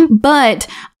you. But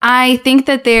I think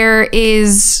that there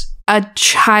is a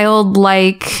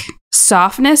childlike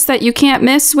softness that you can't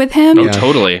miss with him. Oh,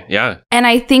 totally. Yeah. And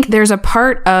I think there's a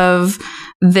part of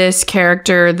this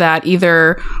character that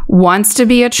either wants to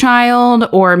be a child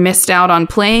or missed out on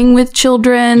playing with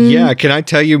children. Yeah, can I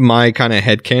tell you my kind of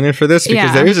headcanon for this?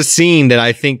 Because there is a scene that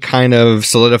I think kind of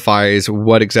solidifies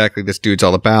what exactly this dude's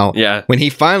all about. Yeah. When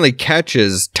he finally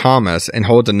catches Thomas and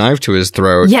holds a knife to his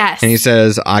throat. Yes. And he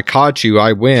says, I caught you,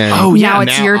 I win. Oh, yeah. Now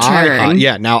it's your turn.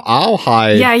 Now I'll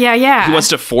hide. Yeah. He wants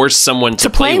to force someone to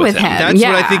play with him. That's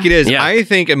what I think it is. Yeah. I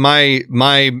think in my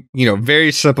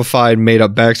very simplified, made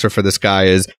up backstory for this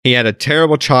guy is he had a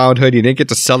terrible childhood. He didn't get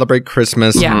to celebrate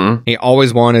Christmas. Yeah. He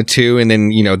always wanted to. And then,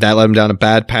 that led him down a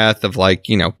bad path of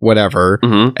whatever.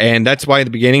 And that's why at the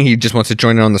beginning, he just wants to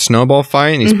join in on the snowball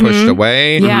fight and he's pushed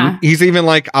away. Yeah. He's even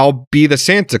like, I'll be the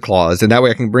Santa Claus and that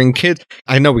way I can bring kids.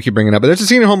 I know we keep bringing it up, but there's a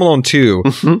scene in Home Alone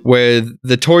 2 with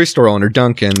the toy store owner,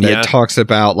 Duncan, that talks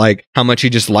about like how much he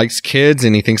just likes kids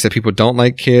and he thinks that people don't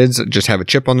like kids, just have a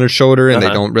chip on their shoulder and they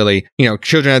don't really,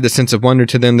 children have this sense of wonder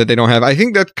to them that they don't have. I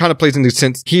think that kind of plays into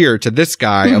sense here to this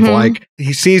guy of like,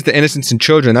 he sees the innocence in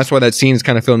children. That's why that scene is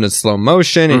kind of filmed in slow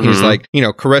motion and he's like,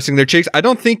 caressing their cheeks. I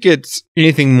don't think it's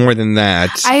anything more than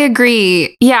that. I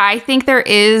agree. Yeah, I think there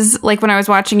is, like when I was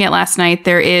watching it last night,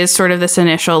 there is sort of this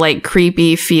initial like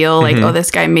creepy feel like, oh, this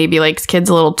guy maybe likes kids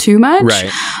a little too much.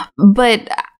 Right. But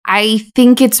I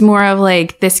think it's more of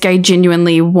like this guy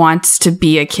genuinely wants to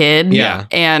be a kid. Yeah.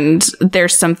 And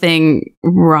there's something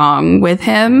wrong with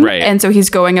him. Right. And so he's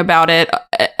going about it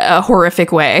a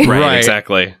horrific way. Right.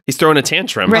 Exactly. He's throwing a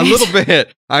tantrum. Right. A little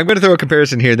bit. I'm going to throw a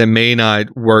comparison here that may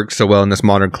not work so well in this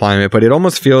modern climate, but it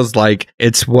almost feels like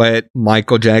it's what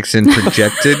Michael Jackson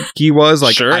projected he was.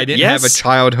 Like, sure. I didn't have a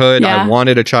childhood. Yeah. I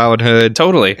wanted a childhood.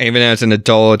 Totally. Even as an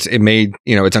adult, it made,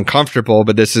 it's uncomfortable,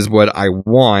 but this is what I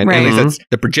want. Right. At least that's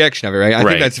the projection of it, right? I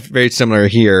think that's very similar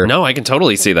here. No, I can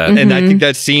totally see that. And I think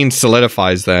that scene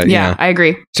solidifies that. Yeah, I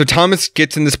agree. So Thomas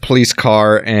gets in this police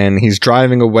car and he's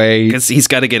driving away. Because he's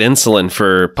got to get insulin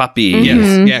for puppy.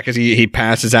 Yes. Yeah, because he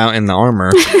passes out in the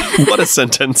armor. What a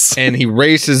sentence. And he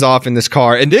races off in this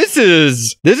car. And this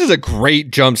is a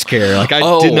great jump scare. Like,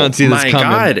 I did not see this coming. Oh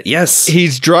my God, yes.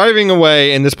 He's driving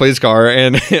away in this police car,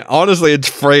 and honestly, it's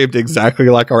framed exactly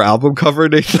like our album cover.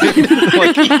 Like,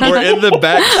 we're in the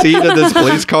back seat of this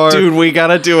police car. Dude, we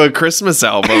gotta do a Christmas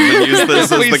album and use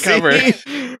this as the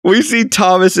cover. We see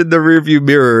Thomas in the rearview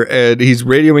mirror, and he's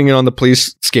radioing in on the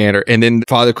police scanner, and then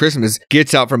Father Christmas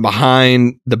gets out from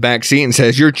behind the back seat and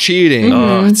says, "You're cheating."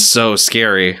 Oh, it's so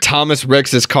scary. Thomas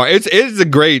wrecks his car. It's a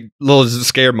great little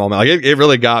scare moment. Like, it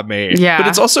really got me. Yeah. But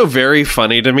it's also very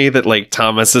funny to me that, like,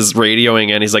 Thomas is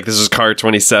radioing and he's like, "This is car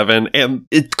 27," and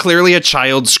it's clearly a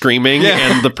child screaming,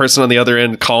 and the person on the other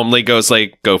end calmly goes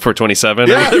like, "Go for 27."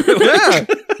 Yeah.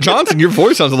 Johnson, your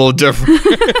voice sounds a little different.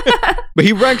 But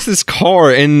he wrecks this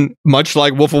car, and much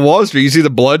like Wolf of Wall Street, you see the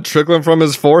blood trickling from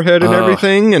his forehead and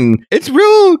everything, and it's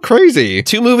real crazy.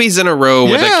 2 movies in a row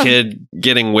with a kid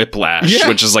getting whiplash,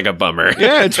 which is like a bummer.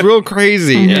 Yeah, it's real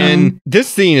crazy. And this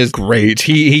scene is great.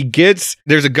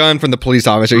 There's a gun from the police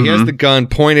officer. He has the gun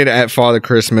pointed at Father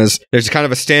Christmas. There's kind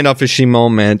of a standoffishy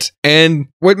moment. And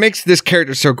what makes this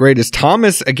character so great is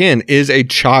Thomas, again, is a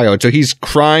child. So he's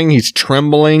crying, he's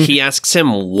trembling. He asks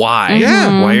him why.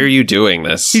 Yeah. Why are you doing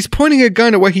this? He's pointing a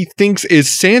gun at what he thinks is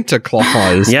Santa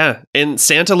Claus. Yeah. And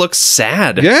Santa looks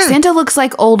sad. Yeah. Santa looks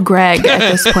like old Greg at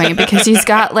this point because he's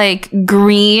got like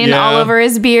green all over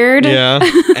his beard. Yeah.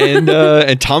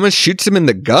 And Thomas shoots him in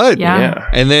the gut. Yeah.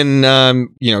 And then,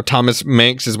 Thomas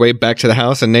makes his way back to the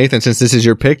house. And Nathan, since this is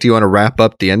your pick, do you want to wrap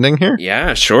up the ending here?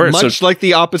 Yeah, sure. Much like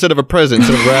the opposite of a present,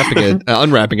 instead of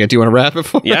unwrapping it. Do you want to wrap it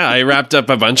for me? Yeah, I wrapped up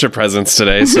a bunch of presents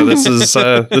today, so this is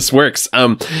this works.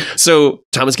 So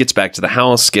Thomas gets back to the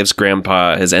house, gives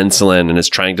Grandpa his insulin, and is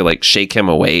trying to like shake him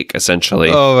awake. Essentially,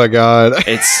 oh my God,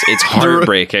 it's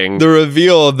heartbreaking. The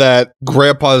reveal that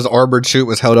Grandpa's armored suit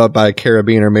was held up by a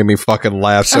carabiner made me fucking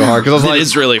laugh so hard because I was like, it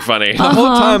is really funny. The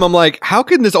whole time I'm like, how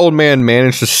can this old man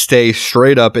manage to stay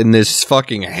straight up in this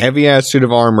fucking heavy ass suit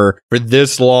of armor for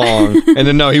this long? And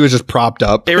then no, he was just propped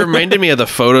up. It reminded me of the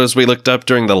photos we looked up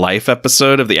during the Life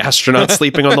episode of the astronaut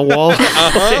sleeping on the wall.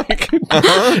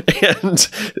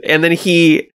 And then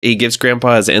he gives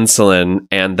Grandpa his insulin,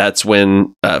 and that's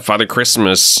when Father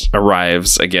Christmas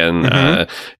arrives again,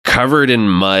 covered in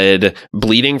mud,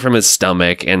 bleeding from his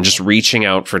stomach, and just reaching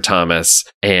out for Thomas.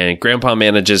 And Grandpa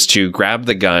manages to grab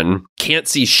the gun, can't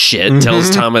see shit, tells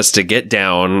Thomas to get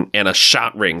down, and a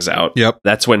shot rings out. Yep.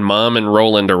 That's when Mom and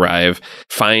Roland arrive,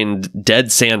 find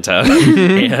dead Santa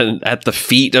and at the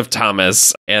feet of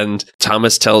Thomas, and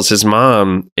Thomas tells his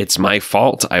mom, "It's my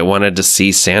fault. I wanted to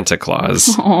see Santa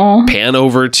Claus." Aww. Pan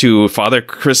over to Father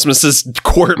Christmas's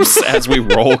corpse as we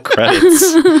roll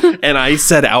credits. And I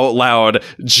said out loud,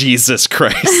 "Jesus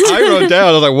Christ." I wrote down,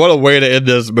 I was like, what a way to end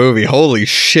this movie. Holy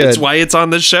shit. That's why it's on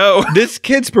the show. This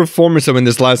kid's performance in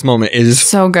this last moment is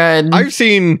so good. I've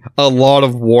seen a lot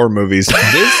of war movies.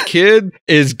 This kid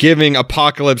is giving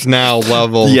Apocalypse Now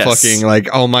level fucking like,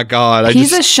 oh my God.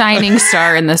 He's a shining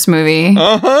star in this movie.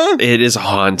 It is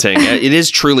haunting. It is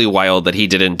truly wild that he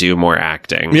didn't do more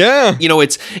acting. Yeah. You know,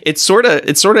 it's sort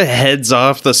of heads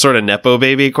off the sort of Nepo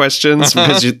baby questions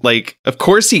because of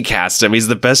course he cast him. He's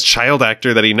the best child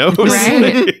actor that he knows.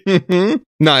 Right.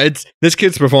 No, this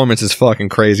kid's performance is fucking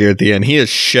crazy at the end. He is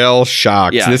shell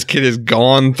shocked. Yeah. This kid has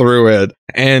gone through it.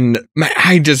 And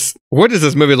what does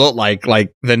this movie look like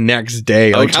the next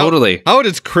day? Like, totally. How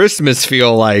does Christmas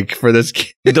feel like for this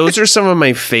kid? Those are some of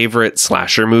my favorite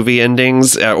slasher movie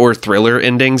endings or thriller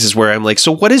endings is where I'm like,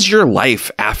 so what is your life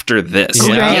after this?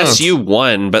 Yeah. Like, yes, you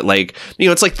won, but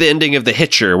it's like the ending of The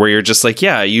Hitcher where you're just like,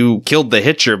 yeah, you killed the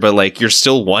Hitcher, but you're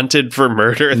still wanted for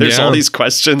murder. There's all these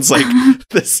questions like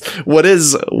this. What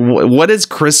is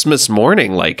Christmas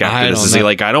morning like after this? Is he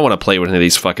like, I don't want to play with any of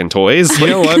these fucking toys? You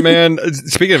know what, man?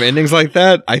 Speaking of endings like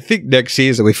that, I think next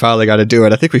season we finally got to do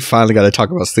it. I think we finally got to talk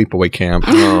about Sleepaway Camp.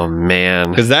 Oh, man.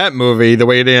 Because that movie, the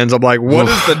way it ends, I'm like, what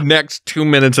does the next 2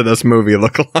 minutes of this movie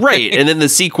look like? Right. And then the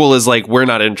sequel is like, we're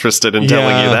not interested in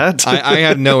telling you that. I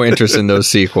had no interest in those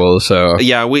sequels. So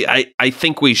yeah, I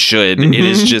think we should. It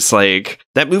is just like,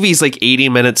 that movie's 80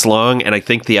 minutes long, and I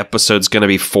think the episode's going to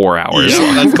be 4 hours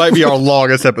long. That might be our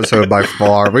longest episode by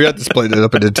far. We have to split it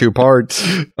up into 2 parts.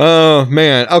 Oh,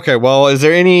 man. Okay, well, is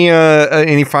there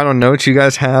any final notes you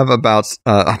guys have about,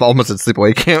 I almost said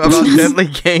Sleepaway Camp, about Deadly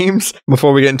Games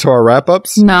before we get into our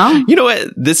wrap-ups? No. You know what?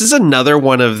 This is another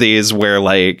one of these where,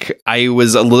 I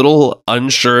was a little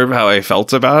unsure of how I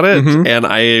felt about it, and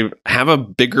I have a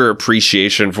bigger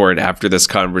appreciation for it after this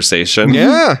conversation.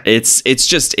 Yeah. It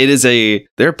is a movie,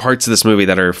 there are parts of this movie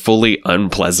that are fully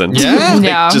unpleasant. Yeah.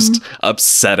 Like, just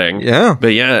upsetting. Yeah.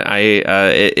 But yeah,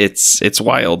 it's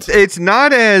wild. It's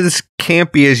not as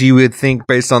campy as you would think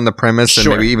based on the premise, and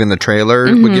maybe even the trailer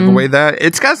would give away that.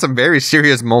 It's got some very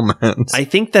serious moments. I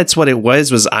think that's what it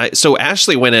was so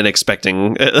Ashley went in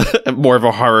expecting more of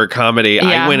a horror comedy.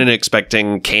 I went in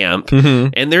expecting camp,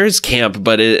 and there is camp,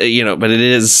 but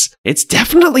it's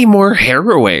definitely more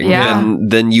harrowing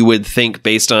than you would think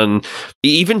based on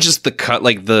even just the cut,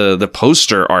 like the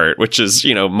poster art, which is,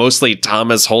 mostly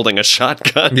Thomas holding a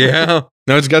shotgun. Yeah.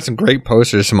 No, it's got some great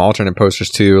posters, some alternate posters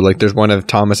too. Like there's one of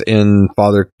Thomas in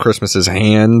Father Christmas's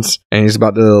hands, and he's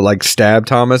about to like stab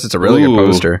Thomas. It's a really good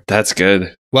poster. That's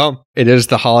good. Well, it is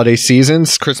the holiday season.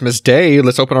 It's Christmas Day.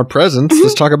 Let's open our presents.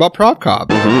 Let's talk about Prop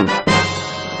Cop.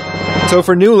 So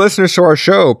for new listeners to our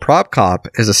show, Prop Cop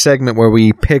is a segment where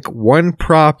we pick one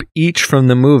prop each from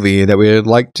the movie that we would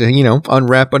like to,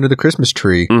 unwrap under the Christmas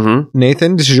tree.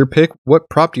 Nathan, this is your pick. What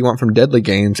prop do you want from Deadly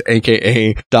Games,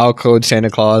 aka Dial Code Santa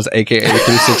Claus, aka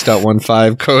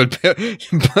 36.15 Code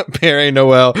Père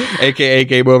Noël, aka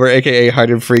Game Over, aka Hide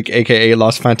and Freak, aka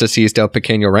Los Fantasías del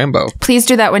Pequeño Rambo? Please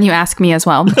do that when you ask me as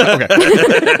well.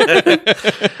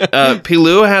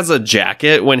 Pilou has a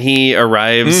jacket when he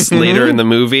arrives later in the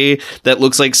movie that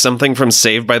looks like something from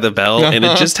Saved by the Bell, and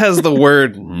it just has the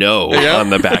word no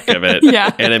on the back of it.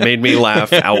 And it made me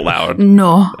laugh out loud.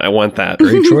 No. I want that.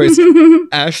 Great choice.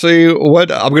 Ashley, I'm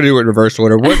going to do it in reverse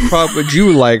order. What prop would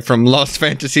you like from Los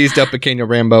Fantasías del Pequeño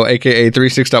Rambo, aka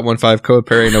 36.15 Code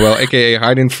Père Noël, aka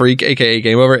Hide and Freak, aka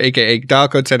Game Over, aka Dial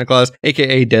Code Santa Claus,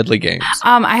 aka Deadly Games?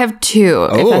 I have two,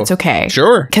 if that's okay.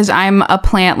 Sure. Because I'm a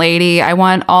plant lady. I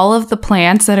want all of the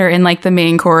plants that are in like the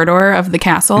main corridor of the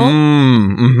castle.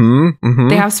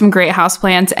 They have some great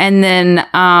houseplants. And then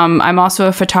I'm also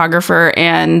a photographer,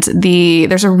 and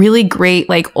there's a really great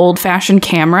like old-fashioned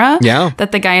camera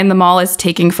that the guy in the mall is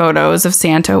taking photos of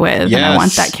Santa with. And I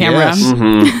want that camera.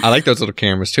 I like those little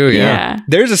cameras too. Yeah.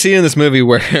 There's a scene in this movie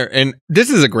where, and this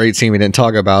is a great scene we didn't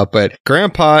talk about, but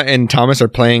Grandpa and Thomas are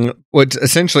playing what's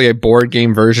essentially a board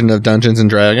game version of Dungeons and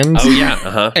Dragons. Oh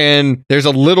yeah. And there's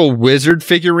a little wizard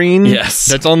figurine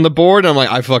that's on the board. I'm like,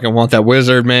 I fucking want that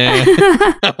wizard, man.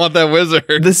 I want that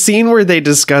wizard. The scene where they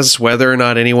discuss whether or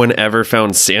not anyone ever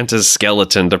found Santa's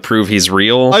skeleton to prove he's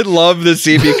real. I love this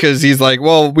scene because he's like,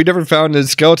 well, we never found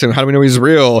his skeleton. How do we know he's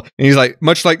real? And he's like,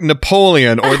 much like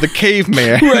Napoleon or the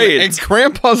caveman. Right. And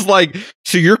Grandpa's like,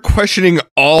 so you're questioning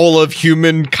all of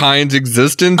humankind's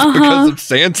existence because of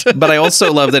Santa? But I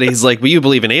also love that he's like, well, you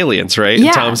believe in aliens, right? Yeah.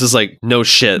 And Thomas is like, no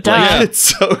shit. Duh. Like, it's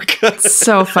so good.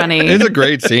 So funny. It's a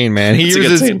great scene, man. He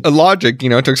uses logic,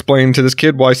 to explain to this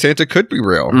kid why Santa could be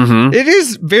real. It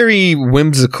is very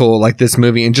whimsical, like this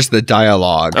movie, and just the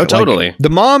dialogue. Oh, totally. Like, the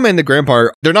mom and the grandpa,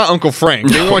 they're not Uncle Frank.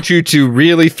 They want you to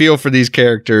really feel for these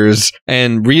characters,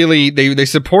 and really, they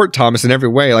support Thomas in every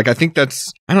way. Like, I think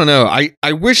that's, I don't know.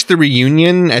 I wish the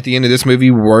reunion at the end of this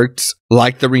movie worked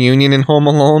like the reunion in Home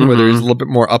Alone, where there's a little bit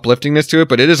more upliftingness to it,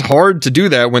 but it is hard to do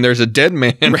that when there's a dead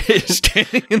man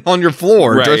standing on your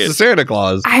floor dressed as Santa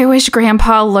Claus. I wish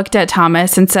Grandpa looked at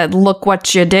Thomas and said, look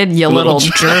what you did, you little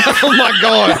jerk. Oh my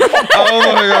God.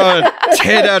 Oh my God.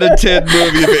 10 out of 10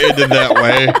 movie if it ended that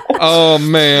way. Oh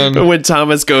man. When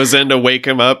Thomas goes in to wake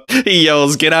him up, he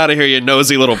yells, get out of here, you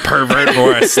nosy little pervert,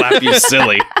 before I slap you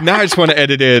silly. Now I just want to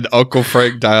edit in Uncle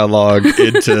Frank dialogue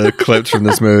into clips from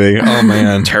this movie. Oh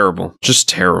man. Terrible. Just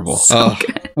terrible.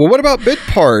 Well, what about bit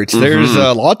parts? There's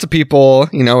lots of people,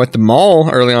 at the mall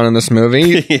early on in this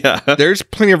movie. There's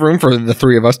plenty of room for the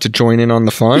three of us to join in on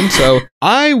the fun. So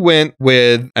I went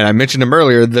with, and I mentioned him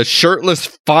earlier, the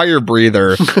shirtless fire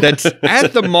breather that's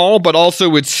at the mall, but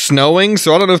also it's snowing.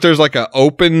 So I don't know if there's like an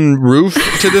open roof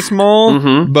to this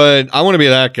mall, but I want to be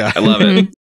that guy. I love it.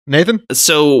 Nathan?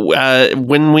 So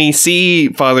when we see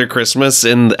Father Christmas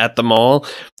at the mall,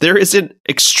 there is an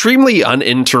extremely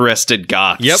uninterested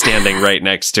goth standing right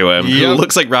next to him who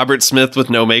looks like Robert Smith with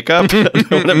no makeup.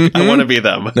 I want to be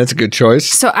them. That's a good choice.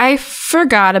 So I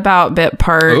forgot about bit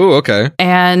part. Oh, okay.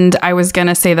 And I was going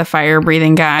to say the fire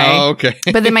breathing guy. Oh, okay.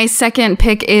 But then my second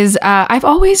pick is I've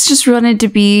always just wanted to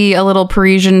be a little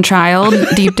Parisian child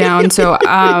deep down. So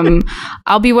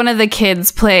I'll be one of the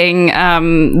kids playing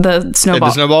the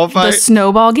snowball fight? The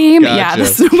snowball game? Gotcha. Yeah, the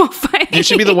snowball fight. You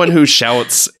should be the one who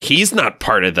shouts, he's not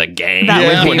part of the gang. That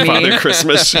would be when me. Father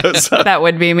Christmas shows up. That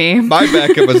would be me. My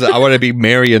backup was I want to be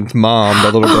Marion's mom,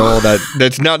 the little girl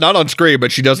that's not on screen,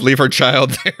 but she does leave her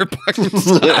child there by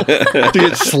herself to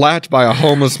get slapped by a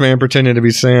homeless man pretending to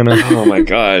be Santa. Oh my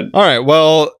God. All right,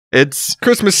 well, It's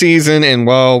Christmas season, and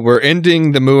while we're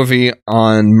ending the movie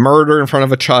on murder in front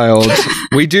of a child,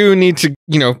 we do need to,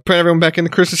 put everyone back in the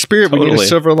Christmas spirit. Totally. We need a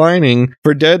silver lining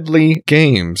for Deadly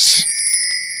Games.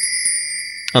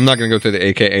 I'm not going to go through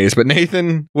the AKAs, but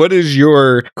Nathan, what is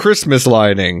your Christmas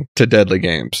lining to Deadly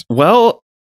Games? Well,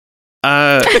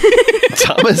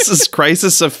 Thomas's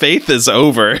crisis of faith is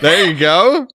over. There you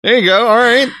go. All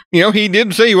right. He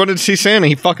did say he wanted to see Santa.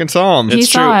 He fucking saw him. He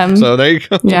saw him. So there you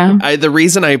go. Yeah. The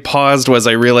reason I paused was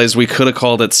I realized we could have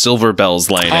called it Silver Bells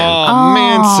lining. Oh,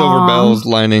 man. Silver Bells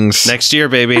linings. Next year,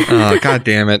 baby. Oh, God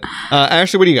damn it.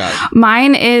 Ashley, what do you got?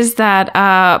 Mine is that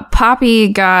Poppy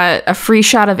got a free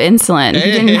shot of insulin.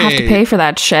 He didn't have to pay for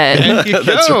that shit.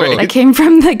 That's right. That came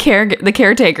from the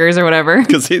caretakers or whatever.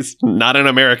 Because he's not in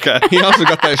America. He also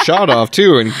got that shot off,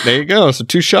 too. And there you go. So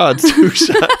 2 shots. 2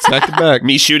 shots. Back to back.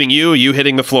 Me shooting you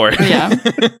hitting the floor. Yeah.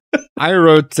 I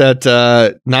wrote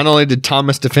that not only did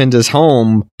Thomas defend his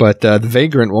home, but the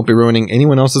vagrant won't be ruining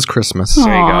anyone else's Christmas. Aww.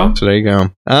 There you go. So there you go.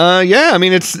 Yeah, I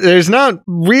mean, there's not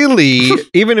really,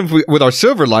 even if with our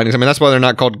silver linings, I mean, that's why they're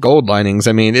not called gold linings.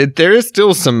 I mean, there is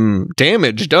still some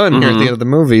damage done here at the end of the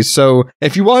movie. So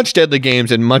if you watch Deadly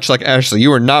Games, and much like Ashley,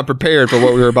 you are not prepared for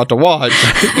what we were about to watch,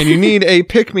 and you need a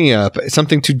pick-me-up,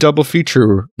 something to double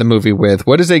feature the movie with.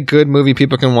 What is a good movie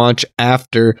people can watch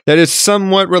after that is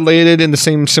somewhat related in the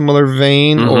same similar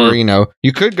vein? Or,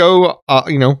 you could go,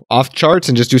 off charts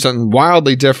and just do something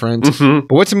wildly different.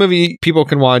 But what's a movie people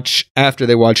can watch after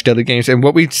they watch Deadly Games? And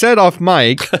what we said off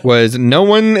mic was no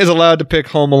one is allowed to pick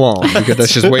Home Alone because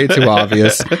that's just way too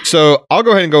obvious. So I'll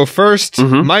go ahead and go first.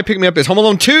 My pick-me-up is Home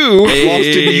Alone 2, Lost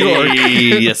in New York.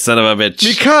 You son of a bitch.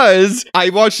 Because I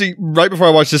watched it right before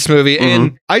I watched this movie,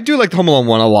 and I do like the Home Alone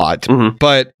 1 a lot.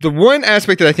 But the one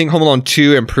aspect that I think Home Alone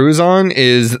 2 improves on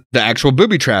is the actual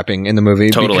booby trapping in the movie.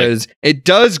 Totally. Because it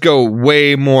does go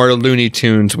way more Looney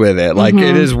Tunes with it. Like,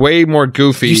 it is way more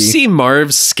goofy. You see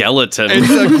Marv's skeleton.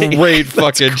 It's a great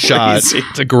fucking shot. Crazy.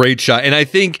 It's a great shot. And I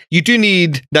think you do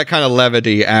need that kind of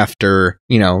levity after,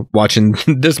 watching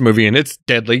this movie and its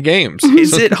Deadly Games.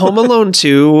 Is it Home Alone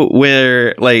 2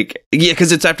 where,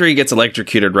 because it's after he gets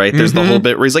electrocuted, right? There's the whole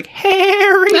bit where he's like,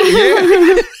 Harry!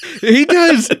 Yeah. He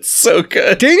does. It's so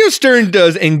good. Daniel Stern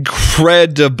does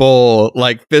incredible,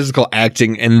 physical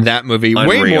acting in that movie.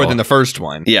 Unreal. Way more than the first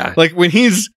one. Yeah. Like, when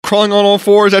he's crawling on all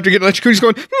fours after getting electrocuted, he's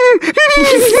going,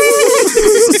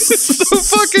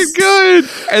 so fucking good.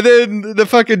 And then the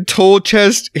fucking tool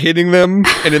chest hitting them,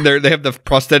 and then they have the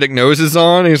prosthetic noses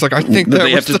on, and he's like, I think that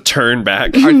they have to turn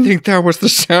back. I think that was the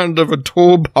sound of a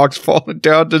toolbox falling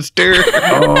down the stairs.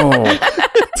 Oh.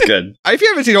 It's good. If you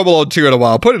haven't seen Home Alone 2 in a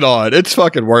while, put it on. It's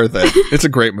fucking worth it. It's a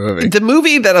great movie. The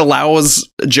movie that allows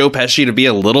Joe Pesci to be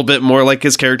a little bit more like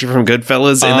his character from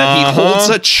Goodfellas, in that he holds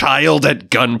a child at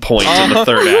gunpoint in the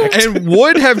third act. And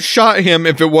would have shot him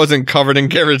if it wasn't covered in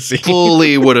kerosene.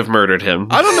 Fully would have murdered him.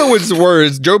 I don't know what's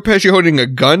worse, Joe Pesci holding a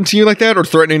gun to you like that, or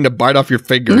threatening to bite off your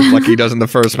fingers like he does in the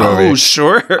first movie. Oh,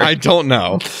 sure. I don't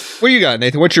know. What you got,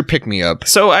 Nathan? What's your pick-me-up?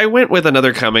 So I went with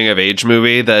another coming-of-age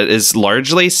movie that is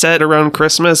largely set around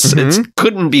Christmas. It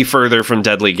couldn't be further from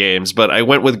Deadly Games, but I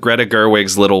went with Greta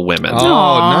Gerwig's Little Women. Oh,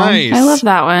 Aww, nice. I love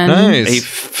that one. Nice. A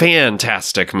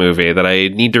fantastic movie that I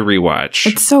need to rewatch.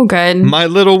 It's so good. My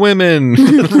Little Women.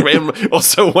 And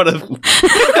also one of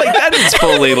that is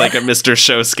fully like a Mr.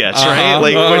 Show sketch, right?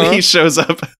 Like when he shows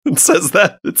up and says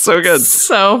that, it's so good.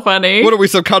 So funny. What are we,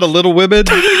 some kind of Little Women?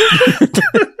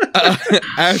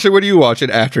 Ashley, what are you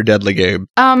watching after Deadly Game?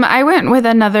 I went with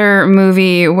another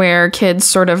movie where kids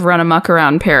sort of run amok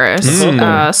around Paris,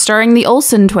 starring the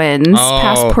Olsen twins,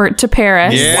 Passport to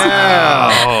Paris. Yeah.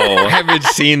 Wow. I haven't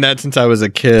seen that since I was a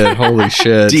kid. Holy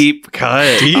shit. Deep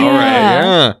cut. Deep. All right.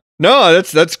 Yeah. No,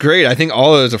 that's great. I think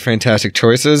all of those are fantastic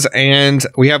choices. And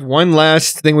we have one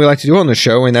last thing we like to do on the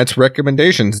show, and that's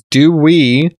recommendations. Do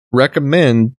we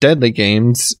recommend Deadly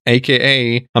Games,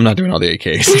 aka, I'm not doing all the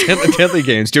AKs, Deadly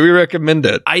Games. Do we recommend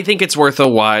it? I think it's worth a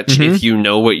watch if you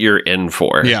know what you're in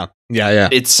for. Yeah. Yeah.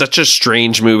 It's such a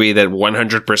strange movie that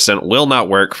 100% will not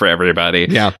work for everybody.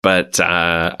 Yeah. But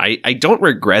I don't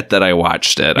regret that I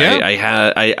watched it.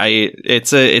 Yeah.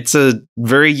 It's a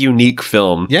very unique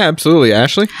film. Yeah, absolutely.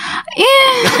 Ashley? Yeah,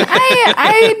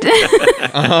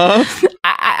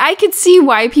 I could see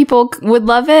why people would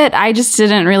love it. I just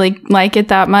didn't really like it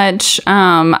that much.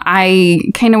 I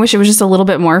kind of wish it was just a little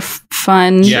bit more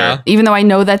fun. Yeah. Even though I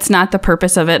know that's not the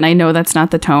purpose of it, and I know that's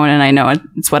not the tone, and I know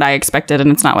it's what I expected,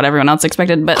 and it's not what everyone else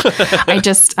expected. But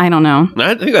I don't know.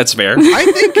 I think that's fair. I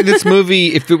think this movie,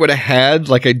 if it would have had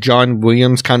like a John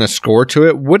Williams kind of score to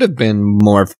it, would have been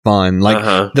more fun. Like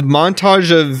the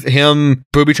montage of him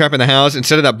booby trapping the house,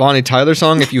 instead of that Bonnie Tyler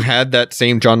song, if you had that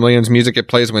same John Williams music it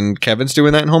plays when Kevin's doing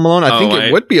doing that in Home Alone. I think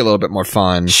it would be a little bit more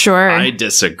fun. Sure. I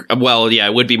disagree. Well, yeah,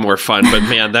 it would be more fun, but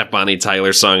man, that Bonnie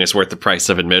Tyler song is worth the price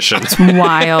of admission. It's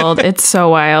wild. It's so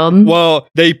wild. Well,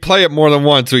 they play it more than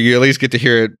once, so you at least get to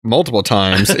hear it multiple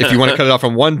times. If you want to cut it off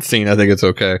from one scene, I think it's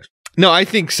okay. No, I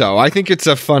think so. I think it's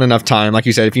a fun enough time. Like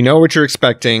you said, if you know what you're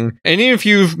expecting, and even if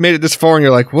you've made it this far and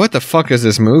you're like, what the fuck is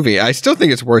this movie? I still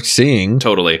think it's worth seeing.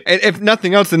 Totally. And if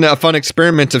nothing else, then a fun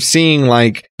experiment of seeing,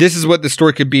 like, this is what the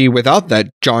story could be without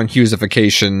that John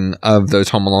Hughesification of those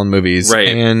Home Alone movies. Right.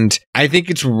 And I think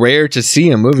it's rare to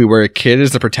see a movie where a kid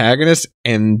is the protagonist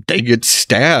and they get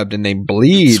stabbed and they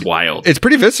bleed. It's wild. It's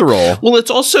pretty visceral. Well,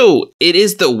 it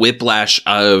is the whiplash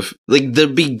of, like, the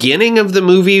beginning of the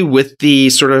movie with the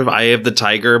sort of Eye of the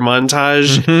Tiger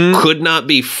montage could not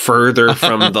be further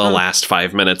from the last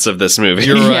 5 minutes of this movie.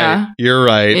 You're right. Yeah. You're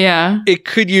right. Yeah. It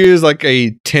could use like a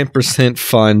 10%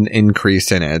 fun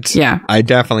increase in it. Yeah. I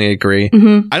definitely agree.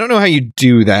 Mm-hmm. I don't know how you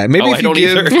do that. Maybe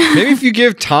maybe if you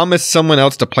give Thomas someone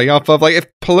else to play off of, like if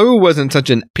Palou wasn't such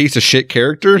a piece of shit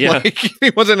character, like if he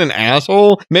wasn't an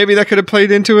asshole, maybe that could have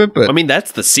played into it. But I mean,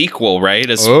 that's the sequel, right?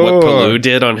 Is what Palou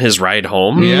did on his ride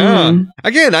home. Yeah.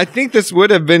 Again, I think this would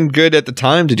have been good at the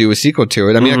time to do a sequel to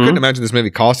it. I mean, I couldn't imagine this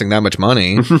movie costing that much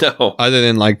money. No. Other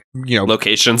than like, you know,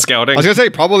 location scouting. I was going to say,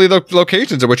 probably the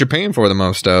locations are what you're paying for the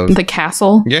most of. The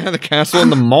castle. Yeah, the castle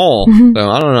and the mall. So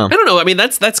I don't know. I mean,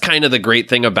 that's kind of the great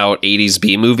thing about 80s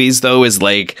B movies, though, is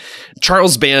like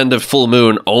Charles Band of Full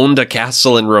Moon owned a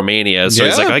castle in Romania. So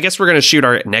he's like, I guess we're going to shoot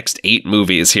our next 8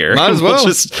 movies here. Might as well.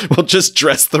 We'll just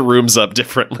dress the rooms up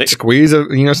differently. Squeeze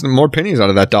some more pennies out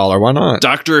of that dollar. Why not?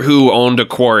 Doctor Who owned a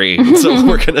quarry. So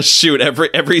we're going to shoot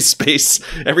every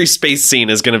space scene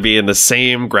is going to be in the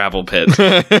same gravel pit.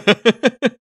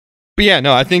 But yeah,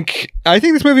 no, I think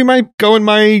this movie might go in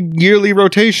my yearly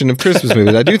rotation of Christmas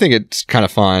movies. I do think it's kind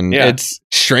of fun. Yeah. It's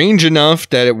strange enough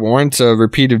that it warrants a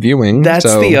repeated viewing. That's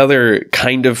the other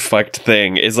kind of fucked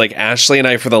thing is like Ashley and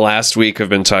I for the last week have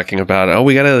been talking about,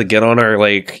 we got to get on our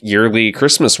like yearly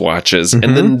Christmas watches.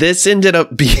 And then this ended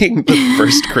up being the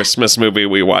first Christmas movie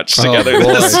we watched together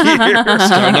this year.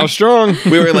 Starting off strong.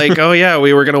 We were like,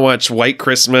 we were going to watch White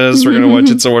Christmas. We're going to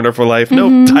watch It's a Wonderful Life.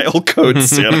 No, Dial Code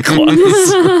Santa Claus.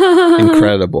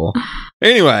 Incredible.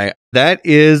 Anyway, that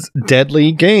is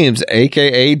Deadly Games,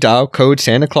 aka Dial Code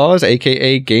Santa Claus,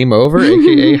 aka Game Over,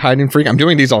 aka Hide and Freak. I'm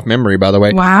doing these off memory, by the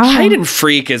way. Wow. Hide and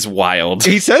Freak is wild.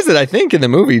 He says it, I think, in the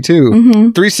movie, too.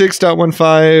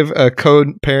 36.15, code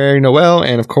Père Noël,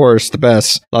 and of course, the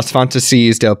best, Las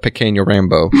Fantasías del Pequeño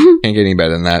Rambo. Can't get any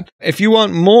better than that. If you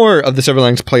want more of the Several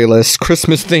Langs playlist,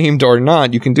 Christmas themed or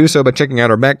not, you can do so by checking out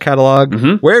our back catalog.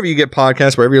 Wherever you get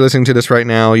podcasts, wherever you're listening to this right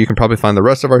now, you can probably find the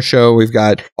rest of our show. We've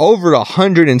got over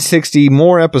 160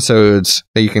 more episodes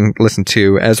that you can listen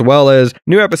to, as well as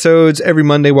new episodes every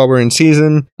Monday while we're in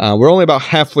season. We're only about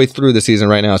halfway through the season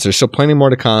right now, so there's still plenty more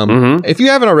to come. If you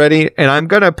haven't already, and I'm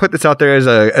gonna put this out there as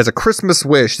a Christmas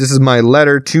wish, this is my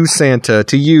letter to Santa,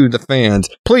 to you, the fans.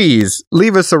 Please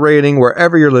leave us a rating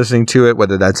wherever you're listening to it,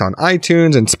 whether that's on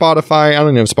iTunes and Spotify. I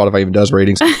don't know if Spotify even does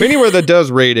ratings. But anywhere that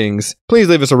does ratings, please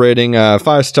leave us a rating,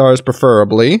 5 stars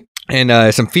preferably.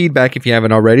 And some feedback if you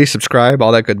haven't already. Subscribe,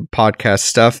 all that good podcast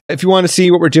stuff. If you want to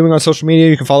see what we're doing on social media,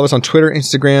 you can follow us on Twitter,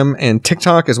 Instagram, and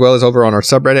TikTok, as well as over on our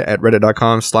subreddit at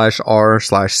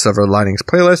reddit.com/r/Several Linings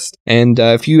Playlist. And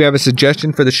if you have a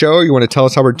suggestion for the show, or you want to tell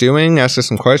us how we're doing, ask us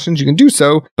some questions, you can do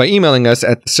so by emailing us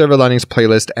at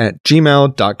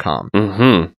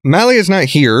severalliningsplaylist@gmail.com. Mally is not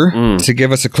here to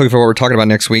give us a clue for what we're talking about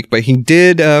next week, but he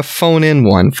did phone in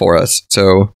one for us.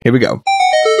 So here we go.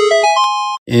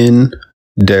 In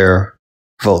Der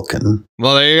Vulcan.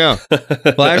 Well, there you go.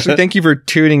 Well, Ashley, thank you for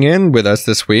tuning in with us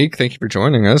this week. Thank you for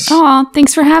joining us. Oh,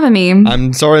 thanks for having me.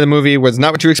 I'm sorry the movie was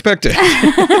not what you expected.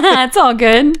 It's all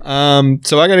good.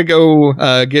 So I got to go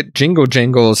get Jingle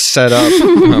Jangles set up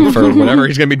for whatever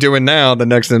he's going to be doing now, the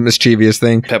next mischievous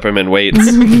thing. Peppermint Waits.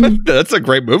 That's a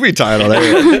great movie title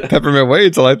there. Peppermint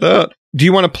Waits, I like that. Do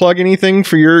you want to plug anything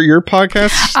for your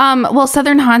podcast? Well,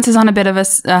 Southern Haunts is on a bit of a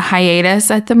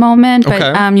hiatus at the moment,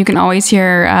 but you can always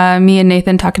hear me and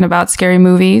Nathan talking about scary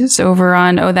movies over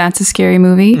on Oh, That's a Scary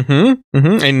Movie.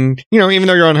 And, you know, even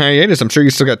though you're on hiatus, I'm sure you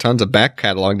still got tons of back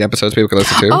cataloged episodes people can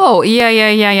listen to. Oh, yeah.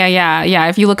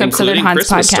 If you look up Southern Haunts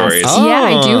Christmas podcast. stories. Yeah,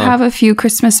 I do have a few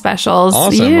Christmas specials.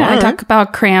 Awesome. Yeah, I talk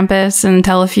about Krampus and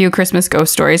tell a few Christmas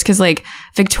ghost stories because, like,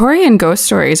 Victorian ghost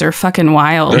stories are fucking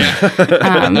wild.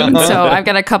 So I've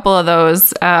got a couple of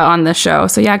those on the show.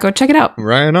 So yeah, go check it out.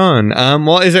 Right on.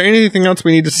 Well, is there anything else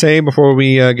we need to say before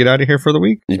we get out of here for the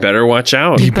week? You better watch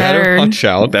out. You better watch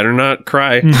out. Better not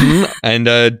cry. And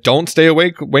don't stay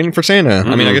awake waiting for Santa.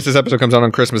 I mean, I guess this episode comes out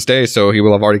on Christmas Day, so he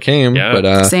will have already came. Yeah.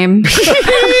 But same.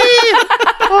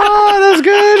 that's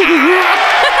good.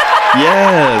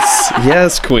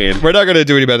 Yes, Queen. We're not going to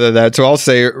do any better than that. So I'll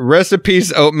say rest in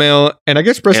peace, Oatmeal. And I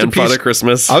guess rest in peace. Father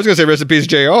Christmas. I was going to say rest in peace,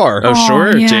 JR. Oh,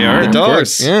 sure. Yeah. JR. The Of dog.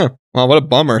 course. Yeah. Well, what a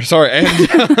bummer. Sorry.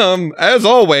 And as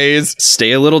always,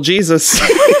 stay a little Jesus.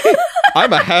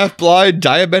 I'm a half-blind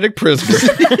diabetic prisoner.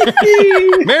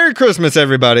 Merry Christmas,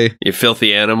 everybody. You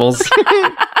filthy animals.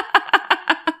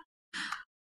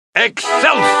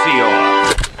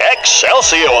 Excelsior!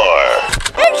 Excelsior!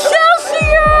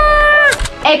 Excelsior!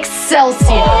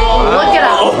 Excelsior! Look it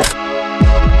up.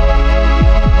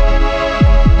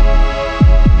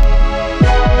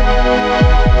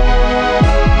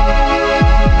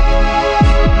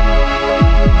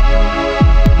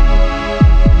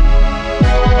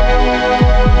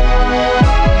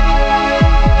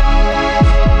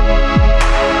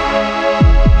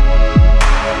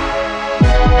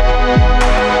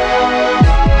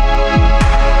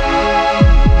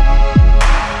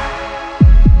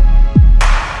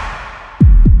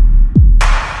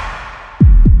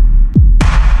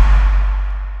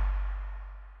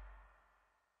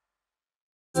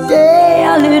 Stay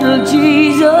a little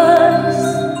Jesus.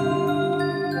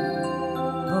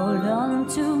 Hold on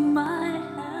to my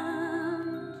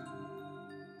hand.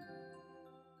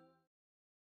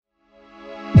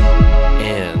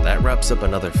 And that wraps up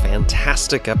another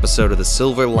fantastic episode of the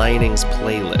Silver Linings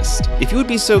playlist. If you would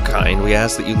be so kind, we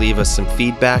ask that you leave us some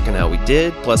feedback on how we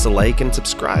did, plus a like and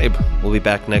subscribe. We'll be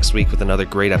back next week with another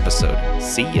great episode.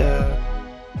 See ya!